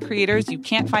 dynamic creators you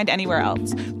can't find anywhere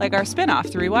else, like our spin-off,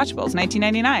 The Rewatchables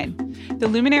 1999. The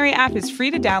Luminary app is free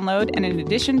to download, and in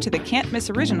addition to the can't miss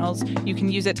originals, you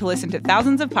can use it to listen to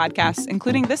thousands of podcasts,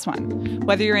 including this one.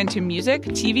 Whether you're into music,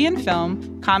 TV and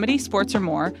film, comedy, sports, or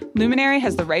more, Luminary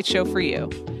has the right show for you.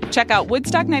 Check out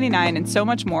Woodstock 99 and so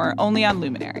much more only on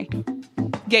Luminary.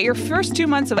 Get your first 2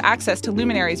 months of access to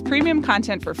Luminary's premium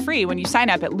content for free when you sign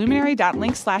up at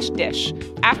luminary.link/dish.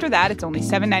 After that, it's only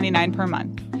 $7.99 per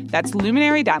month. That's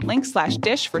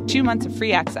luminary.link/dish for 2 months of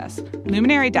free access.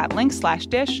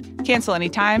 Luminary.link/dish. Cancel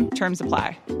anytime. Terms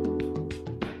apply.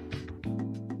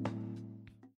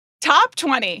 Top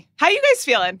 20. How you guys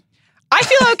feeling? I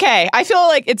feel okay. I feel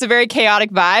like it's a very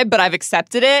chaotic vibe, but I've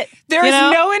accepted it. There is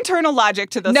no internal logic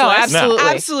to this No, list. absolutely.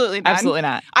 Absolutely none. Absolutely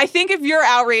not. I think if you're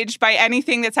outraged by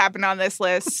anything that's happened on this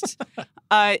list,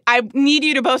 I need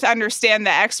you to both understand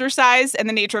the exercise and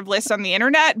the nature of lists on the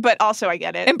internet, but also I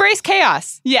get it. Embrace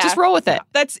chaos. Yeah. Just roll with it.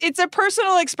 It's a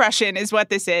personal expression is what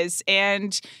this is.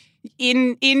 And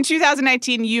in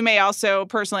 2019, you may also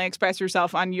personally express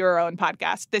yourself on your own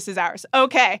podcast. This is ours.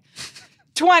 Okay.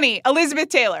 20, Elizabeth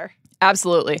Taylor.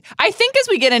 Absolutely. I think as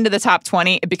we get into the top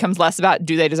 20, it becomes less about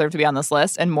do they deserve to be on this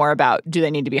list and more about do they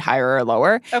need to be higher or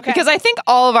lower. Okay. Because I think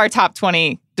all of our top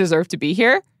 20 deserve to be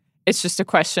here. It's just a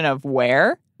question of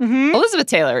where. Mm-hmm. Elizabeth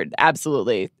Taylor,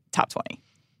 absolutely top 20.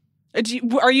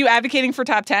 Are you advocating for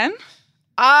top 10?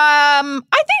 I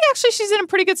think actually she's in a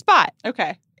pretty good spot.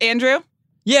 Okay. Andrew?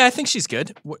 Yeah, I think she's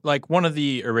good. Like one of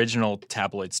the original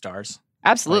tabloid stars.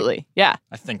 Absolutely. Yeah.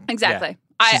 I think. Exactly.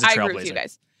 Yeah, she's a I agree with you trailblazer.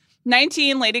 guys.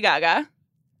 19, Lady Gaga.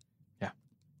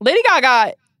 Lady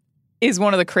Gaga is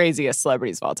one of the craziest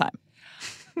celebrities of all time.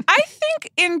 I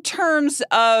think in terms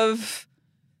of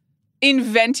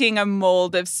inventing a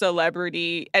mold of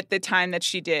celebrity at the time that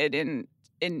she did in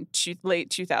late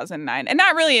 2009, and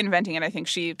not really inventing it. I think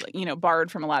she,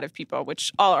 borrowed from a lot of people,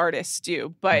 which all artists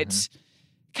do, but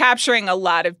capturing a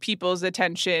lot of people's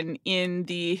attention in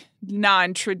the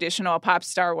non-traditional pop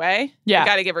star way. Yeah. I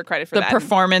got to give her credit for The that.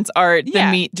 performance art, the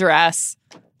Yeah. meat dress,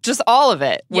 just all of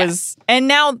it Yeah. was. And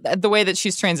now the way that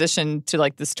she's transitioned to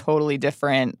like this totally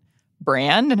different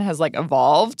brand and has like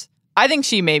evolved, I think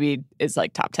she maybe is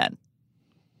like top 10.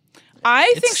 I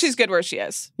think It's- she's good where she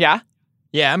is. Yeah.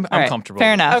 Yeah, I'm right, comfortable.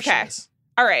 fair with enough. where she Okay. is.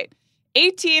 All right.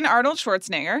 18, Arnold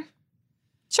Schwarzenegger.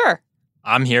 Sure.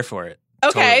 I'm here for it.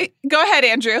 Okay. Go ahead,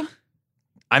 Andrew.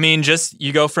 I mean, just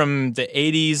you go from the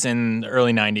 80s and the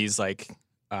early 90s, like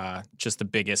just the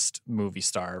biggest movie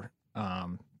star,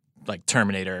 like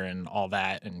Terminator and all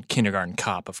that, and Kindergarten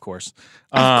Cop, of course.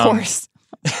 Of course.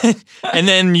 And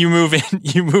then you move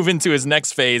into his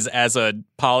next phase as a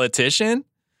politician,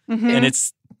 Mhm. and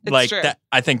it's like true. that.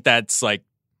 I think that's like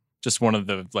just one of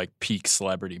the like peak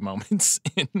celebrity moments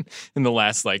in the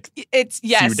last like it's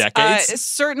few decades.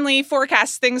 Certainly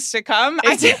forecasts things to come.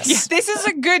 I think Yes. this is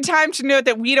a good time to note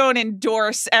that we don't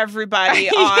endorse everybody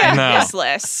on No. this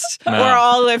list No. or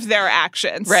all of their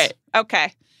actions. Right.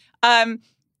 Okay.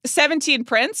 17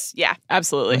 Prince. Yeah.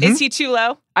 Absolutely. Is he too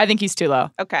low? I think he's too low.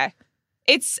 Okay.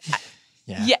 It's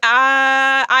Yeah.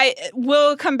 I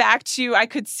will come back to. I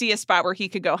could see a spot where he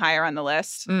could go higher on the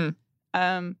list.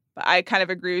 I kind of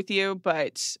agree with you,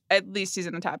 but at least he's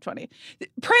in the top 20.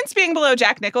 Prince being below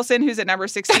Jack Nicholson, who's at number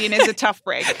 16, is a tough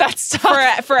break. That's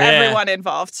tough. for Yeah. everyone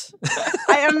involved.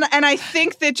 I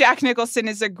think that Jack Nicholson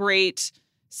is a great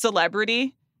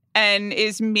celebrity and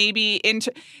is maybe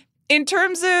in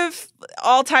terms of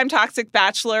all-time toxic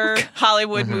bachelor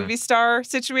Hollywood movie star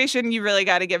situation, you really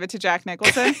got to give it to Jack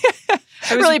Nicholson.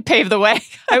 really paved the way.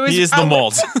 He is the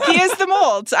mold. He is the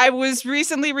mold. I was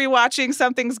recently rewatching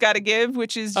Something's Gotta Give,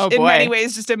 which is Oh, in boy. many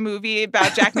ways just a movie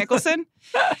about Jack Nicholson.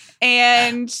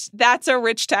 And that's a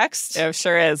rich text. It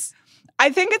sure is. I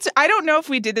don't know if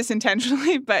we did this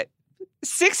intentionally, but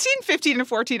 16, 15, and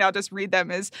 14, I'll just read them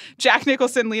as Jack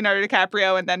Nicholson, Leonardo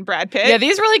DiCaprio, and then Brad Pitt. Yeah,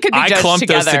 these really could be I judged clumped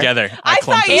together. those together. I thought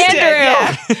clumped you those did. together.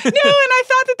 Yeah. No, and I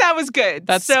thought that was good.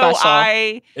 That's so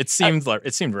special. It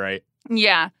seemed right.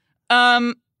 Yeah.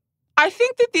 I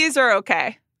think that these are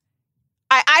okay.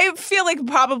 I feel like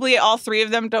probably all three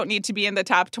of them don't need to be in the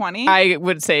top 20. I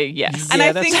would say yes. And Yeah,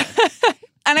 I that's- think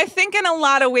and I think in a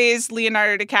lot of ways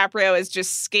Leonardo DiCaprio is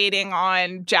just skating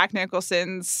on Jack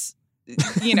Nicholson's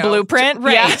blueprint.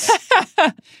 right.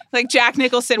 Yeah. Like Jack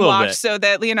Nicholson Little walked bit. so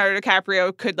that Leonardo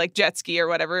DiCaprio could like jet ski or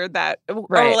whatever or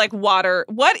Right. like water.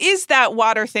 What is that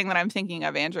water thing that I'm thinking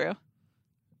of, Andrew?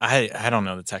 I don't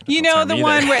know the technical You know, term the either.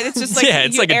 one where it's just like Yeah,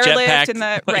 it's you like a airlift jetpack, and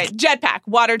the like- right jetpack,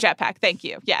 water jetpack. Thank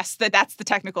you. Yes, that's the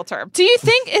technical term. Do you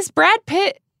think is Brad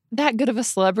Pitt that good of a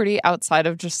celebrity outside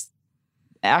of just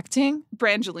acting?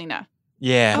 Brangelina.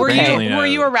 Yeah. Were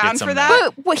Brangelina you around gets for him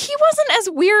that? But he wasn't as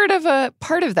weird of a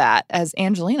part of that as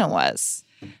Angelina was.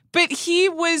 But he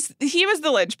was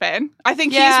the linchpin. I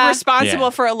think Yeah. he's responsible Yeah.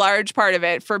 for a large part of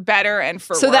it, for better and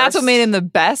for So worse. that's what made him the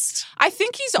best. I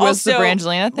think he's Was the also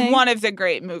Brangelina thing? one of the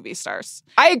great movie stars.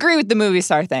 I agree with the movie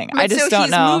star thing. I But just so don't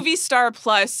he's know. movie star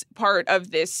plus part of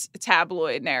this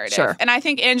tabloid narrative. Sure. And I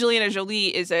think Angelina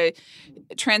Jolie is a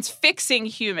transfixing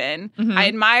human. Mhm. I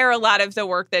admire a lot of the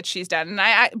work that she's done, and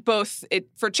I both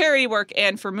for charity work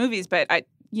and for movies. But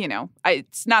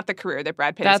it's not the career that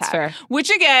Brad Pitt has That's had. fair. Which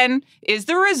again is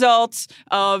the result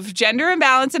of gender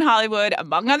imbalance in Hollywood,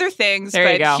 among other things.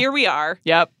 There you but go. here we are.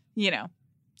 Yep.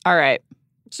 All right.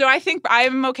 So I think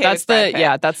I'm okay That's with Brad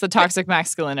Pitt. that's the toxic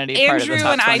masculinity part of Andrew the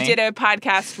top and I 20. did a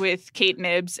podcast with Kate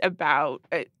Nibbs about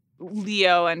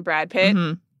Leo and Brad Pitt,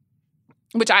 Mhm.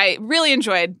 which I really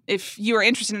enjoyed. If you are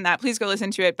interested in that, please go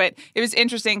listen to it. But it was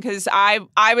interesting because I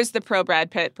was the pro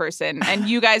Brad Pitt person, and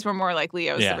you guys were more like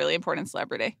Leo's Yeah. the really important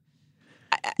celebrity.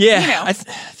 Yeah, you know. I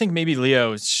think maybe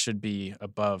Leo should be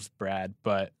above Brad,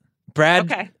 but Brad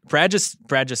just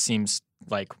seems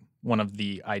like one of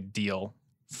the ideal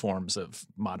forms of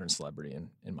modern celebrity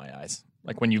in my eyes.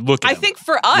 Like when you look at I him, think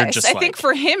for you're us, just I think like-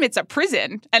 for him, it's a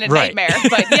prison and a Right. nightmare.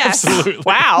 But yes. Absolutely.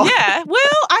 Wow. Yeah.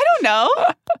 Well, I don't know.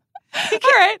 All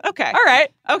right. Okay. All right.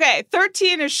 Okay.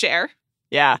 13 is Cher.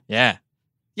 Yeah, Yeah,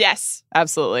 Yes.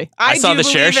 absolutely. I saw do the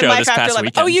Cher believe in show life this after past life.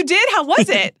 weekend. Oh, you did? How was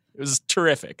it? it was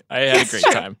terrific. I had a great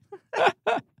time.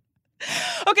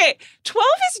 Okay, 12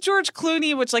 is George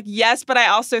Clooney, which, yes, but I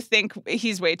also think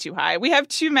he's way too high. We have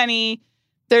too many.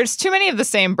 There's too many of the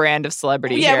same brand of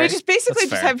celebrity Yeah, here. we just basically That's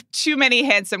just fair. have too many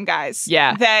handsome guys.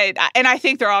 Yeah. And I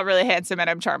think they're all really handsome, and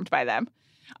I'm charmed by them.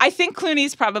 I think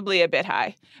Clooney's probably a bit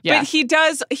high, Yeah. but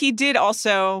he did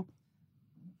also.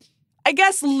 I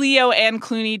guess Leo and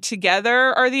Clooney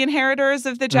together are the inheritors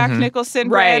of the Jack Mhm. Nicholson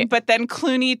brand, Right. but then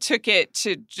Clooney took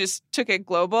it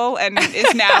global and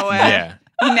is now Yeah.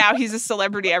 now he's a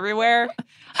celebrity everywhere.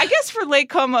 I guess for Lake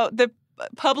Como, the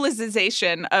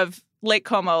publicization of Lake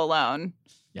Como alone.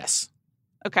 Yes.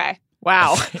 Okay.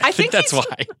 Wow. I think that's he's-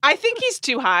 why. I think he's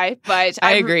too high, but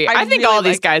I agree. I think really all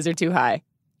these like- guys are too high.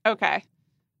 Okay.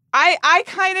 I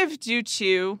kind of do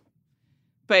too,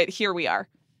 but here we are.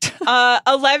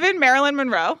 11, Marilyn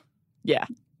Monroe. Yeah.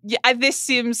 Yeah, this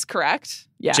seems correct.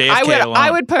 Yeah. JFK I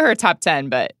alone. would put her top 10,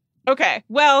 but Okay.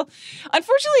 Well,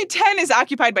 unfortunately, 10 is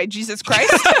occupied by Jesus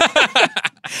Christ.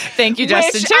 thank you,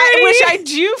 Justin which Charity. which I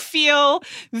do feel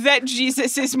that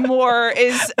Jesus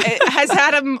has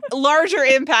had a larger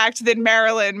impact than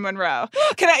Marilyn Monroe.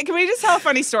 Can we just tell a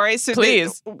funny story? So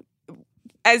Please.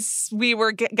 as we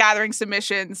were gathering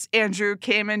submissions, Andrew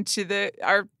came into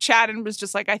our chat and was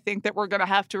just like, I think that we're going to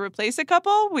have to replace a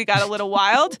couple. We got a little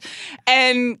wild.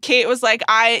 And Kate was like,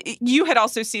 you had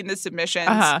also seen the submissions.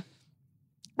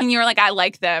 And you were like, I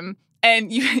like them.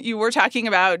 And you were talking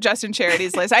about Justin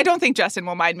Charity's list. I don't think Justin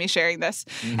will mind me sharing this.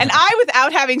 And I,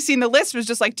 without having seen the list, was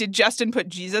just like, did Justin put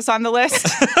Jesus on the list?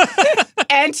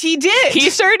 And he did. He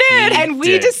sure did. And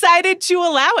we decided to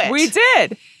allow it. We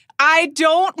did. I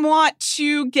don't want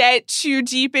to get too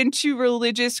deep into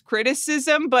religious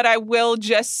criticism, but I will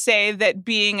just say that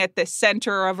being at the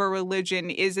center of a religion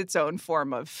is its own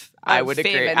form of fame and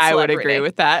celebrity. I would agree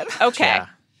with that. Okay.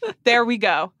 Yeah. There we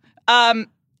go.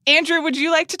 Andrew, would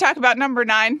you like to talk about number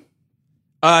 9?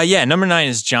 Yeah, number 9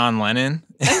 is John Lennon.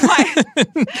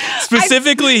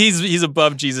 Specifically, he's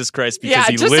above Jesus Christ because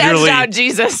he just literally edged out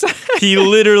Jesus. he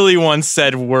literally once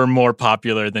said we're more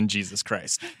popular than Jesus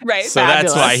Christ. Right. So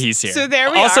Fabulous. that's why he's here. So there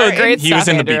we also, are. Great he was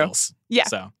stuff, in the Andrew. Beatles. Yeah.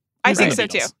 So I was think in so the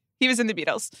too. Beatles. He was in the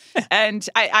Beatles. And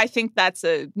I think that's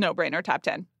a no-brainer top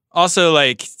 10. Also,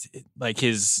 like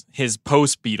his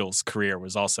post Beatles career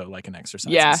was also like an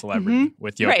exercise in celebrity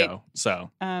with Yoko. Right. So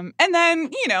And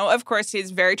then, of course, his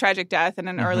very tragic death in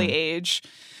an early age.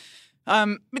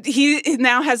 But he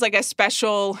now has like a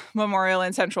special memorial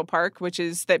in Central Park, which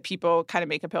is that people kind of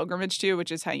make a pilgrimage to,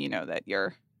 which is how you know that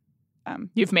you're.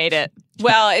 You've made it.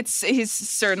 Well, he's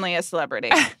certainly a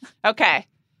celebrity. Okay.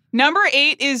 Number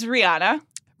 8 is Rihanna.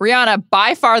 Rihanna,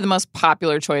 by far the most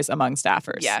popular choice among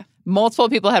staffers. Yeah. Multiple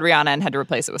people had Rihanna and had to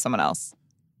replace it with someone else.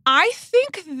 I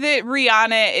think that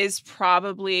Rihanna is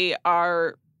probably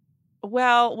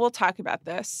we'll talk about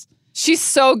this. She's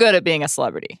so good at being a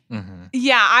celebrity. mm-hmm.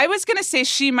 Yeah, I was going to say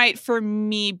she might, for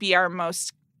me, be our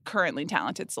most currently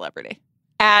talented celebrity.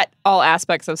 At all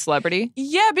aspects of celebrity.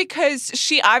 Yeah, because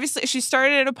she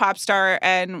started as a pop star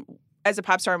and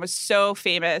was so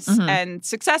famous and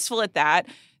successful at that.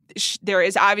 There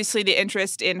is obviously the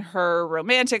interest in her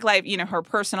romantic life, her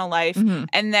personal life.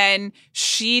 And then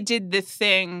she did the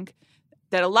thing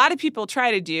that a lot of people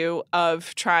try to do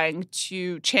of trying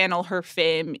to channel her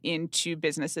fame into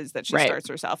businesses that she starts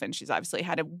herself. And she's obviously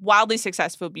had a wildly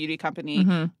successful beauty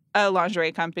company, a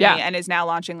lingerie company, and is now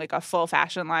launching like a full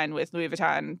fashion line with Louis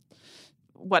Vuitton,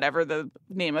 whatever the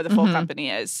name of the full company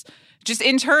is. Just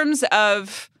in terms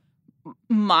of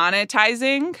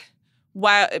monetizing,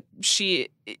 while she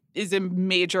is a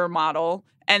major model,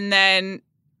 and then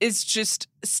is just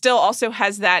still also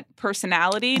has that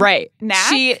personality. Right. Knack.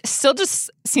 She still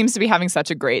just seems to be having such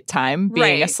a great time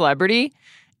being a celebrity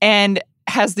and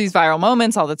has these viral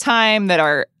moments all the time that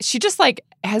are, she just like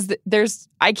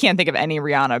I can't think of any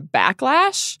Rihanna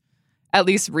backlash, at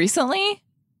least recently.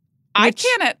 I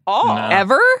can't at all. No.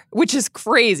 Ever, which is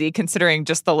crazy considering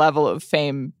just the level of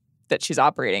fame that she's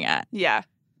operating at. Yeah.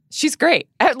 She's great.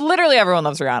 Literally everyone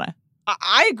loves Rihanna.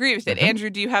 I agree with it. Andrew,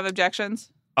 do you have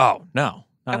objections? Oh no,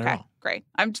 not at Okay, all. great.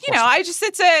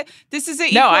 This is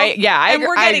a No, equal, and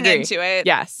we're getting into it.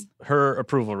 Yes. Her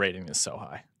approval rating is so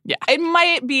high. Yeah. It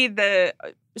might be the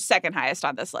second highest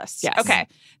on this list. Yes. Okay.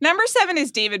 Number 7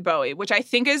 is David Bowie, which I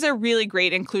think is a really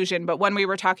great inclusion. But when we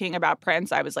were talking about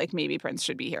Prince, I was like, maybe Prince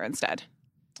should be here instead.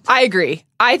 I agree.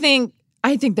 I think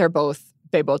they both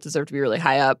deserve to be really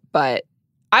high up, but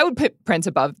I would put Prince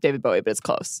above David Bowie, but it's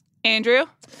close. Andrew?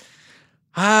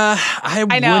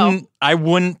 I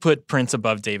wouldn't put Prince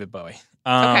above David Bowie.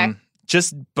 Okay.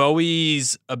 Just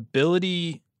Bowie's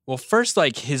ability. Well, first,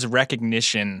 like his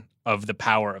recognition of the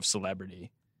power of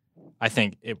celebrity. I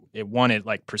think it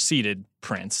preceded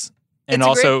Prince, and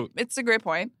it's a great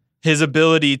point. His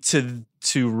ability to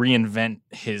reinvent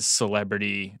his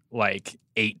celebrity like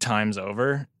 8 times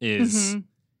over is.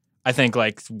 I think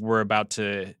like we're about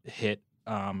to hit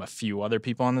a few other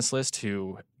people on this list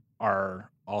who are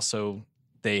also.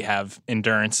 They have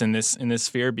endurance in this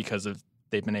sphere because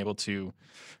they've been able to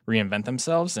reinvent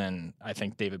themselves, and I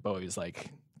think David Bowie is like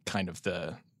kind of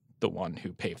the one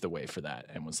who paved the way for that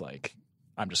and was like,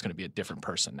 I'm just going to be a different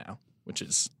person now, which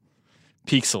is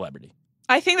peak celebrity.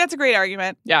 I think that's a great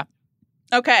argument. Yeah.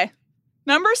 Okay.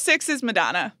 Number 6 is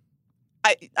Madonna.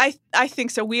 I think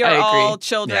so. We are I agree. all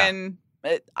children.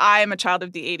 Yeah. I am a child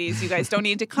of the 80s. You guys don't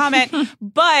need to comment,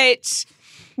 but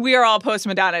we are all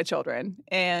post-Madonna children.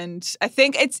 And I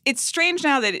think it's strange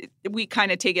now that we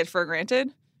kind of take it for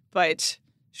granted, but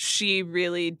she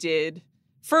really did,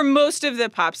 for most of the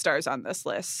pop stars on this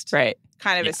list, Right.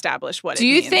 kind of establish what it Do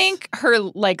you means. think her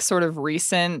like sort of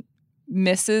recent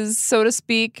misses, so to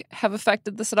speak, have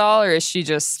affected this at all? Or is she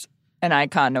just an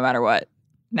icon no matter what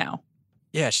now?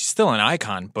 Yeah, she's still an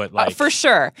icon, but like for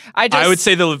sure. I would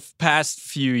say the past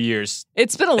few years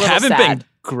it's been a little haven't sad. been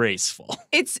graceful.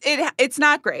 It's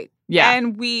not great. Yeah.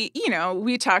 And we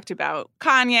talked about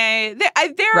Kanye.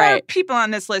 There are Right. people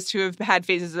on this list who have had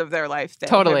phases of their life that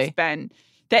Totally. have been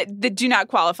that do not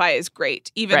qualify as great,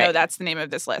 even Right. though that's the name of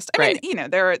this list. I Right. mean,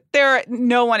 there are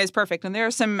no one is perfect, and there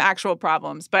are some actual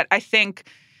problems. But I think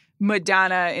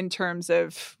Madonna, in terms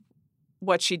of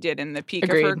what she did in the peak of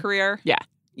her Agreed. career, Yeah.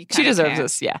 you She kinda deserves can't.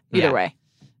 this. Yeah. Either Yeah. way.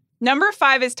 Number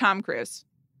 5 is Tom Cruise.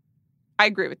 I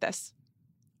agree with this.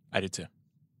 I do too.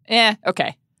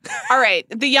 Okay. All right,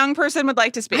 the young person would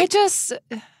like to speak. I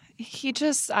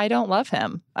don't love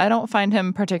him. I don't find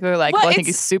him particularly likable. Well, I think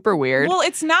he's super weird. Well,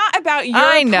 it's not about your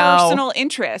I know. personal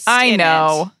interest. I in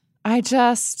know. it.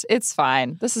 It's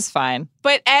fine. This is fine.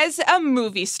 But as a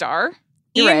movie star,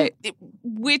 You're right.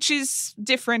 which is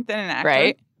different than an actor,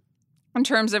 Right. in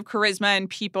terms of charisma and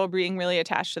people being really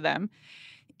attached to them,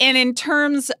 and in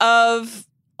terms of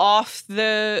off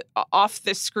the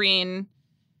screen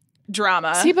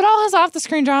drama. See, but all his off the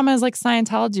screen drama is like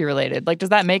Scientology related. Like, does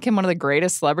that make him one of the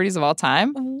greatest celebrities of all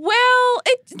time? Well,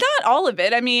 it's not all of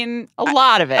it. I mean, A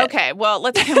lot of it. okay. Well,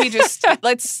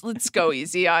 let's go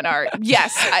easy on our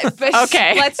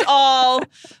Okay. Let's all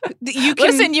you can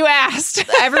Listen, you asked.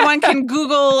 everyone can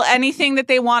Google anything that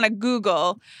they want to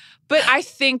Google. But I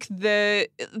think the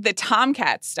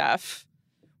Tomcat stuff,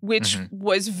 which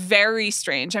was very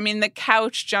strange. I mean, the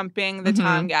couch jumping, the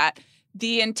Tomcat,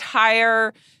 the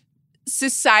entire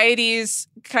society's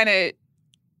kind of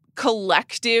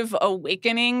collective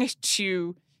awakening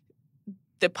to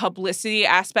the publicity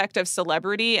aspect of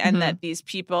celebrity and that these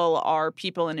people are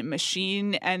people in a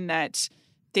machine and that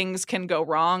things can go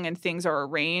wrong and things are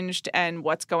arranged and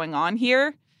what's going on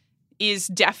here is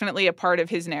definitely a part of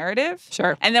his narrative.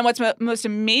 Sure. And then what's most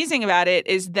amazing about it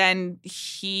is then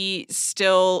he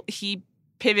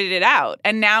pivoted it out.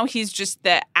 And now he's just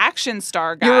the action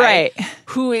star guy. You're right.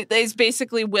 Who is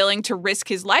basically willing to risk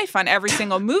his life on every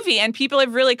single movie. And people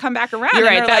have really come back around. You're and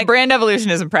right. they're That like, brand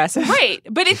evolution is impressive. right.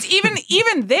 But it's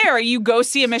even there, you go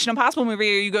see a Mission Impossible movie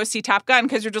or you go see Top Gun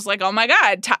because you're just like, oh my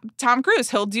God, Tom Cruise,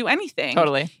 he'll do anything.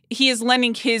 Totally. He is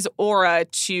lending his aura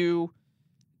to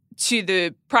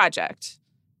the project.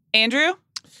 Andrew?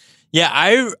 Yeah,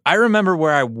 I remember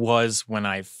where I was when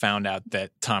I found out that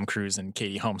Tom Cruise and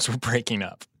Katie Holmes were breaking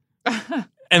up.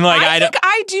 And like I think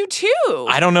I do too.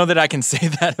 I don't know that I can say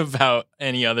that about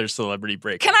any other celebrity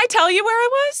breakup. Can I tell you where I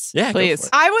was? Yeah, Please.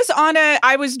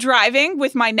 I was driving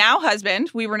with my now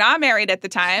husband. We were not married at the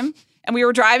time. And we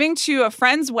were driving to a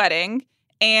friend's wedding.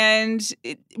 And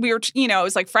we were, it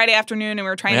was like Friday afternoon and we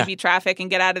were trying to beat traffic and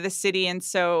get out of the city. And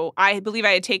so I believe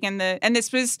I had taken and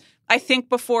this was, I think,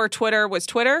 before Twitter was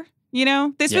Twitter.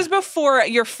 This was before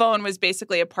your phone was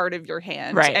basically a part of your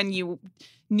hand. Right. And you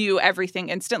knew everything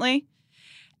instantly.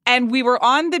 And we were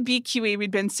on the BQE.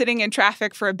 We'd been sitting in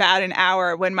traffic for about an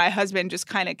hour when my husband just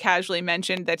kind of casually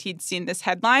mentioned that he'd seen this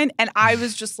headline. And I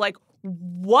was just like,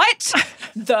 what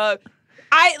the...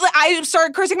 I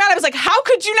started cursing him out. I was like, how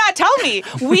could you not tell me?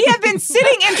 We have been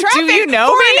sitting in traffic Do you know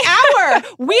for me? an hour.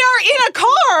 We are in a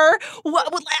car.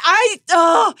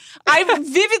 I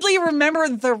vividly remember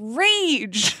the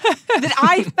rage that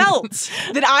I felt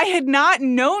that I had not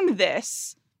known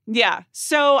this. Yeah.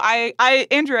 So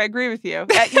Andrew, I agree with you.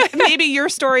 Maybe your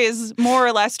story is more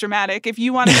or less dramatic. If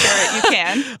you want to share it, you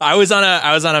can. I was on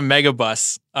a mega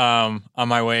bus on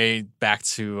my way back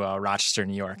to Rochester,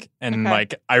 New York, and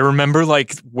I remember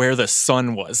where the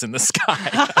sun was in the sky.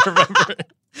 I remember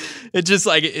it just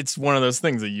it's one of those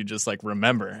things that you just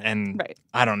remember. And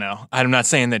I don't know. I'm not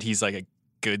saying that he's a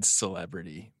good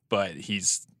celebrity, but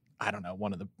he's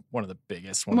one of the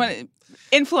biggest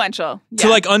influential.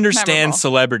 To understand memorable.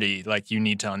 celebrity, you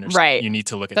need to understand. Right. You need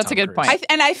to look at. That's Tom a good Cruise. point.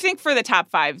 I think for the top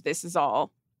 5, this is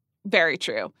all very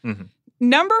true. Mm-hmm.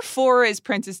 Number 4 is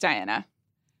Princess Diana.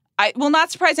 I will not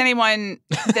surprise anyone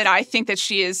that I think that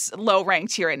she is low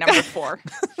ranked here at number 4.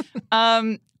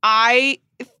 I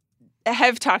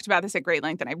have talked about this at great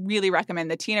length, and I really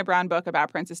recommend the Tina Brown book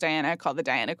about Princess Diana called The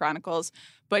Diana Chronicles.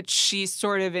 But she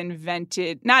sort of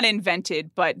not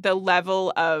invented, but the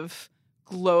level of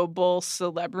global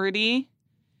celebrity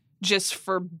just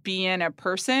for being a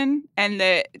person and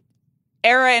the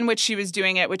era in which she was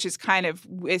doing it, which is kind of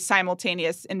a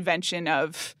simultaneous invention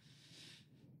of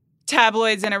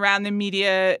tabloids and around the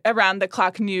media, around the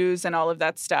clock news and all of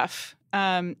that stuff.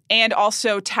 And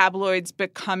also tabloids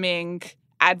becoming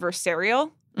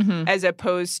adversarial as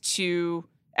opposed to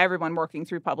everyone working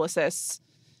through publicists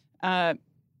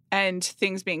and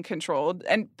things being controlled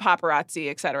and paparazzi,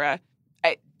 et cetera.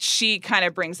 She kind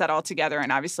of brings that all together.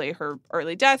 And obviously her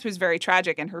early death was very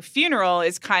tragic. And her funeral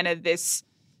is kind of this,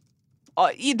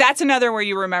 that's another where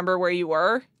you remember where you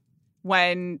were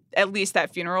when at least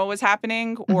that funeral was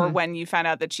happening or Mhm. when you found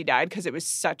out that she died because it was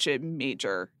such a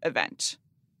major event.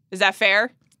 Is that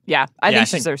fair? Yeah, I think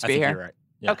she deserves to be you're here. right.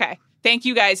 Yeah. Okay. Thank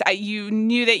you guys. You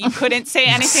knew that you couldn't say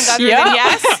anything other Yep. than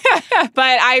yes,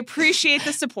 but I appreciate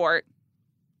the support.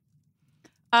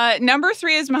 Number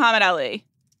 3 is Muhammad Ali.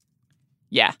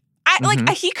 Yeah. Mhm.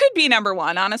 He could be number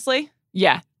 1, honestly.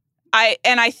 Yeah. I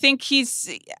think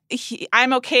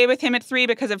I'm okay with him at 3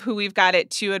 because of who we've got at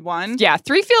 2 and 1. Yeah.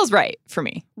 3 feels right for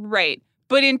me. Right.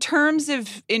 But in terms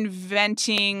of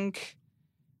inventing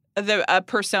a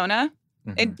persona,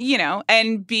 Mhm.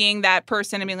 and being that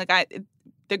person, I mean,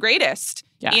 the greatest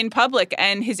in public,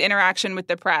 and his interaction with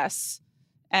the press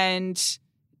and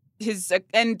his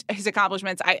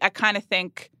accomplishments, I kind of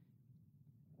think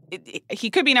he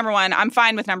could be number 1. I'm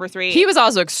fine with number 3. He was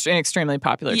also an extremely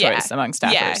popular choice among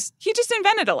staffers. Yeah, he just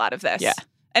invented a lot of this. Yeah.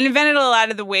 And invented a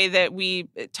lot of the way that we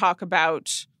talk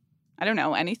about, I don't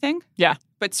know, anything. Yeah.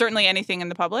 But certainly anything in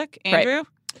the public. Andrew?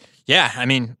 Yeah, I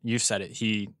mean, you said it.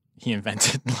 He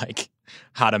invented like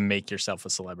how to make yourself a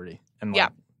celebrity, and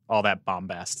like, all that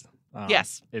bombast.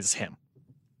 Yes, is him.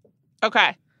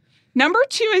 Okay. Number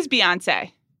 2 is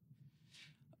Beyonce.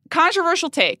 Controversial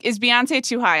take. Is Beyonce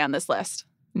too high on this list?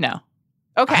 No.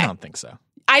 Okay. I don't think so.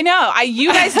 I know.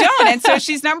 You guys don't. And so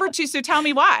she's number 2. So tell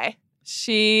me why.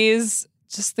 She's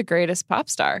just the greatest pop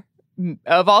star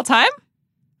of all time.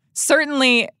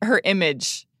 Certainly her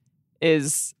image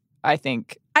is, I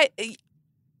think,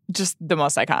 just the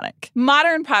most iconic.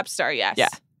 Modern pop star, yes. Yeah.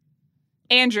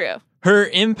 Andrew. Her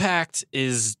impact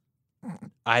is,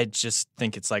 I just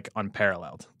think it's like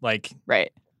unparalleled. Like,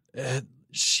 Right.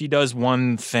 She does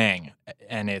one thing,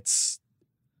 and it's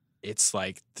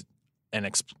like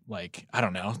like I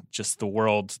don't know, just the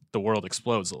world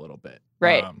explodes a little bit.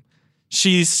 Right.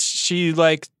 She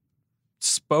like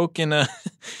spoke in a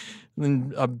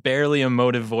barely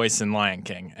emotive voice in Lion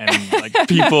King, and like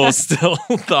people still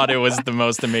thought it was the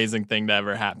most amazing thing to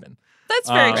ever happen. That's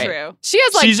very Right. true. She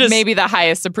has like She's just- maybe the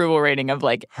highest approval rating of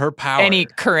like Her power. any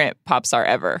current pop star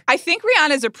ever. I think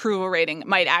Rihanna's approval rating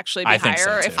might actually be I think so,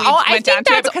 higher too. if we I went think down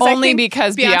to it, that's because I only think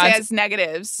because Beyonce Beyonce has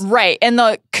negatives. Right. And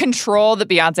the control that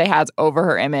Beyonce has over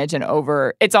her image and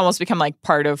over it's almost become like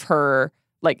part of her,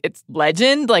 like it's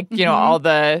legend, like, you know, Mhm. all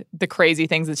the crazy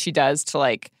things that she does to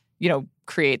like, you know,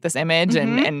 create this image.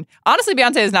 Mhm. And honestly,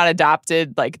 Beyonce has not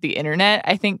adopted like the internet,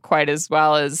 I think, quite as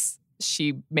well as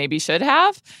she maybe should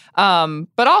have.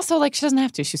 But also like she doesn't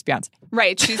have to. She's Beyonce.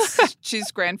 Right.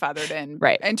 She's grandfathered in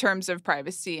Right. in terms of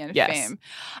privacy and Yes. fame.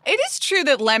 It is true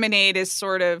that Lemonade is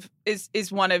sort of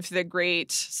is one of the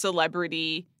great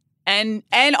celebrity and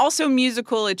also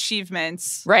musical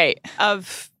achievements Right.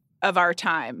 of our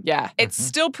time. Yeah. It's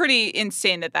still pretty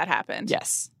insane that happened.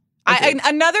 Yes.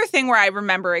 Another thing where I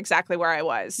remember exactly where I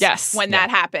was Yes. when that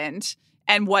happened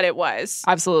and what it was.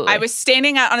 Absolutely. I was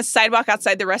standing out on a sidewalk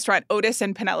outside the restaurant Otis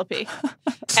and Penelope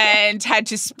and had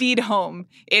to speed home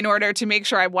in order to make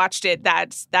sure I watched it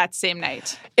that same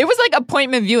night. It was like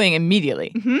appointment viewing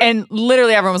immediately. Mhm. And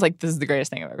literally everyone was like, this is the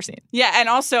greatest thing I've ever seen. Yeah, and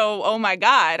also, oh my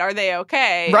God, are they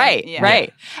okay? Right. Yeah.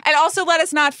 Right. And also, let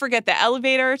us not forget the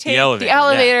elevator tape. The elevator. The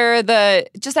elevator, the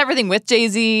just everything with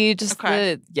Jay-Z, just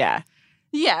Okay. yeah.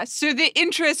 Yeah, so the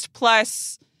interest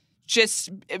plus just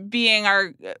being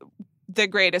the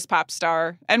greatest pop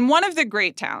star and one of the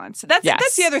great talents. That's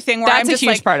the other thing where That's I'm a just huge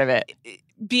like, part of it.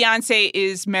 Beyonce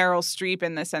is Meryl Streep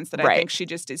in the sense that I Right. think she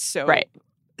just is so Right.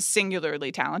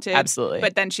 singularly talented. Absolutely.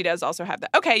 But then she does also have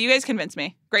that. Okay, you guys convinced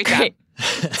me. Great job. Great.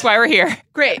 That's why we're here.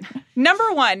 Great.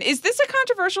 Number 1. Is this a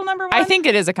controversial number 1? I think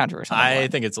it is a controversial number I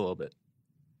one. think it's a little bit.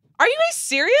 Are you guys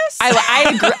serious?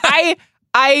 I agree.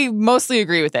 I mostly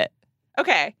agree with it.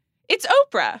 Okay. It's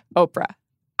Oprah. Oprah.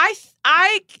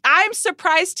 I'm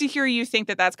surprised to hear you think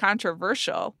that that's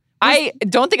controversial. I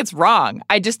don't think it's wrong.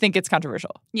 I just think it's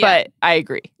controversial. Yeah. But I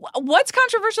agree. What's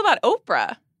controversial about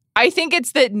Oprah? I think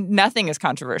it's that nothing is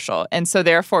controversial. And so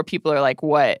therefore people are like,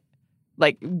 what?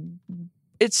 Like,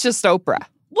 it's just Oprah.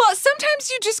 Well, sometimes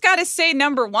you just got to say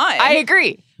number 1. I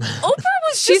agree. Oprah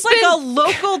was She's just like been- a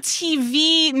local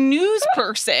TV news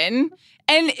person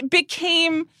and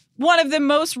became one of the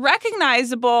most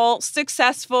recognizable,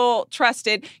 successful,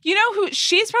 trusted. You know who?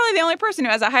 She's probably the only person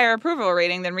who has a higher approval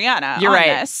rating than Rihanna. You're on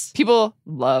right. This. People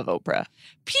love Oprah.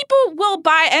 People will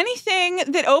buy anything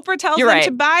that Oprah tells You're them right.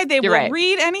 to buy. They You're will right.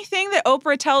 read anything that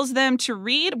Oprah tells them to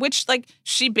read, which, like,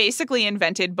 she basically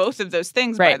invented both of those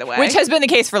things, by the way. Which has been the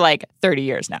case for like 30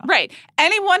 years now. Right.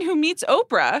 Anyone who meets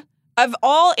Oprah of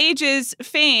all ages,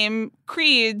 fame,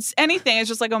 creeds, anything is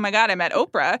just like, oh my God, I met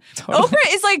Oprah. Totally.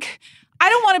 Oprah is like, I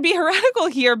don't want to be heretical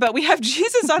here, but we have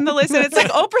Jesus on the list, and it's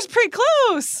like Oprah's pretty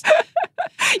close.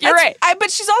 You're right. But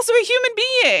she's also a human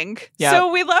being. Yep.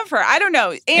 So we love her. I don't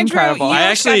know. Andrew, Incredible.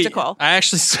 you're skeptical. I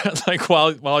actually like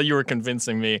while you were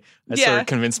convincing me, I sort of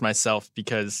convinced myself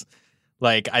because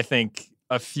like I think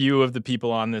a few of the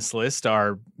people on this list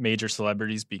are major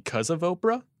celebrities because of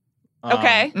Oprah.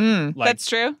 Okay. Like, that's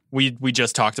true. We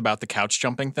just talked about the couch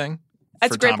jumping thing.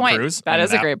 That's for a great Tom point. Cruise, That and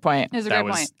is a great point. It's a great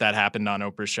point. That happened on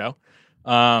Oprah's show.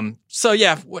 So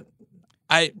yeah,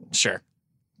 sure.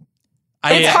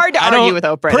 It's hard to argue with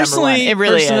Oprah. Personally, it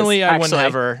really personally, is. I wouldn't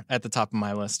have her at the top of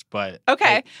my list, but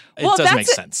Okay. it does make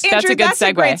sense. Andrew, That's a good that's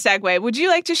a great segue. segue. Would you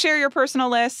like to share your personal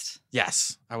list?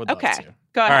 Yes, I would love Okay. to.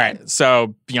 Go All ahead. right,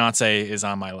 so Beyonce is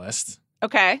on my list.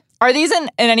 Okay. Are these in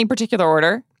any particular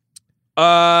order?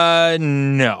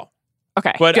 No,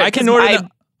 Okay. but good, I can 'cause order them.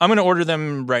 I'm going to order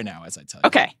them right now as I tell you.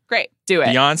 Okay. Great. Do it.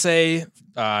 Beyonce,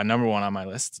 number one on my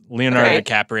list. Leonardo Okay.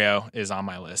 DiCaprio is on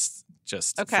my list,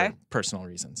 just Okay. for personal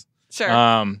reasons.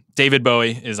 Sure. David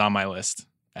Bowie is on my list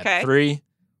at Okay. 3.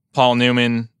 Paul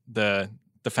Newman, the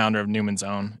founder of Newman's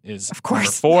Own, is Of course.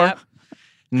 number 4. Yep.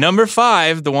 Number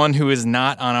 5, the one who is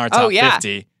not on our top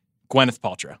 50, Gwyneth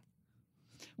Paltrow.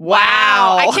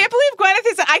 Wow. I can't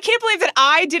believe that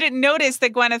I didn't notice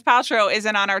that Gwyneth Paltrow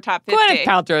isn't on our top 50. Gwyneth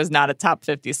Paltrow is not a top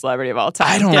 50 celebrity of all time.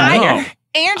 I don't Get out of know. here.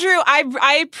 Andrew,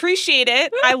 I appreciate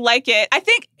it. I like it. I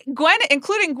think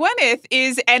including Gwyneth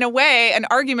is, in a way, an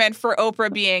argument for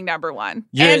Oprah being number one.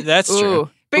 Yeah, And that's true.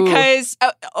 because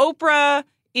Oprah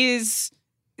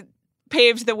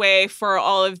paved the way for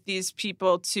all of these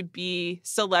people to be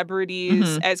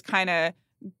celebrities as kind of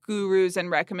gurus and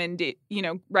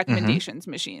recommendations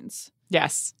machines.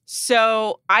 Yes.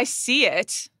 So I see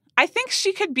it. I think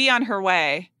she could be on her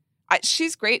way.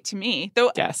 She's great to me,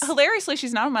 though. Yes. Hilariously,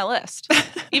 she's not on my list,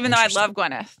 even though I love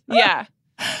Gwyneth. Yeah.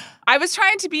 I was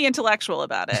trying to be intellectual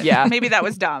about it. Yeah. Maybe that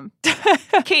was dumb.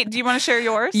 Kate, do you want to share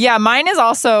yours? Yeah, mine is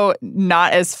also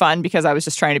not as fun because I was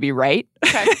just trying to be right.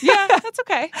 Okay. Yeah, that's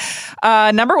okay.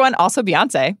 Number 1, also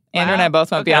Beyonce. Andrew and I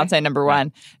both went Okay. Beyonce number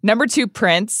 1. Number 2,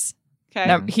 Prince.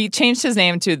 Okay. He changed his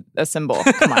name to a symbol.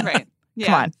 Come on. Right. Yeah.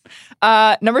 Come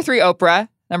on. Number 3, Oprah.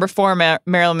 Number 4,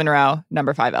 Marilyn Monroe.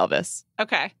 Number 5, Elvis.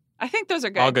 Okay. I think those are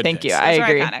good. All good Thank you. picks. I Those are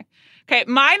agree. iconic. Okay.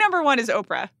 My number 1 is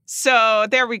Oprah. So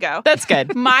there we go. That's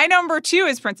good. My number 2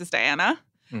 is Princess Diana.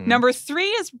 Mhm. Number 3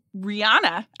 is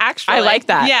Rihanna, actually. I like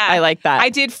that. Yeah. I like that. I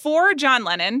did 4 John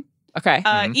Lennon. Okay.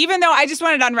 Even though I just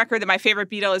wanted on record that my favorite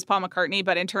Beatle is Paul McCartney,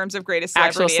 but in terms of greatest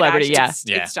Actual celebrity,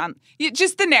 celebrity, it's John.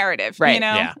 Just the narrative, Right. you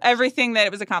know, Yeah. everything that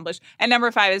it was accomplished. And number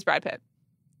 5 is Brad Pitt.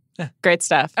 Great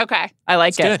stuff. Okay, I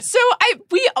like it. good. so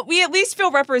we at least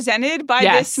feel represented by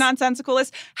Yes. this nonsensical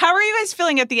list. How are you guys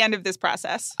feeling at the end of this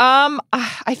process?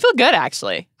 I feel good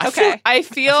actually. Okay. I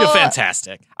feel I feel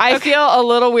fantastic. I feel a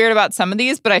little weird about some of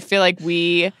these, but I feel like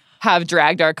we have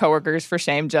dragged our coworkers for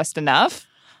shame just enough.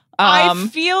 I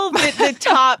feel that the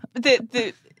top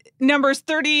the numbers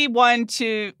 31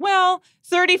 to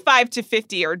 35 to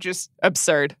 50 are just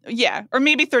Absurd. or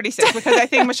maybe 36 because I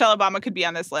think Michelle Obama could be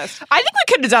on this list. I think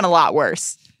we could have done a lot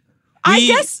worse. I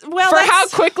guess for how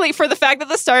that's- quickly, for the fact that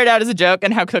this started out as a joke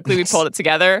and how quickly we pulled it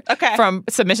together Okay. from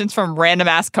submissions from random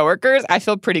ass coworkers, I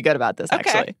feel pretty good about this Okay.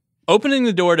 actually. Opening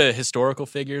the door to historical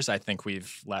figures, I think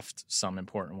we've left some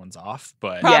important ones off,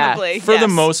 but Probably. for the yes.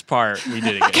 most part, we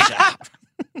did a good job.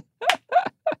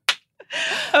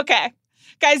 Okay.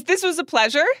 Guys, this was a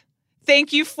pleasure.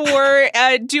 Thank you for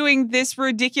doing this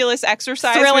ridiculous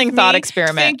exercise. Thrilling with thought me.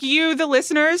 experiment. Thank you, the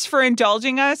listeners, for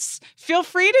indulging us. Feel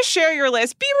free to share your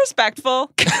list. Be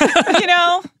respectful.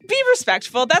 Be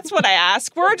respectful. That's what I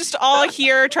ask. We're just all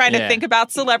here trying to Yeah. think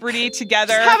about celebrity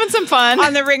together Having some fun.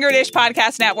 on the Ringer Dish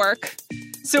Podcast Network.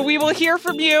 So we will hear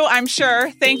from you, I'm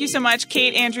sure. Thank you so much,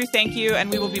 Kate, Andrew, thank you,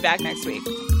 and we will be back next week.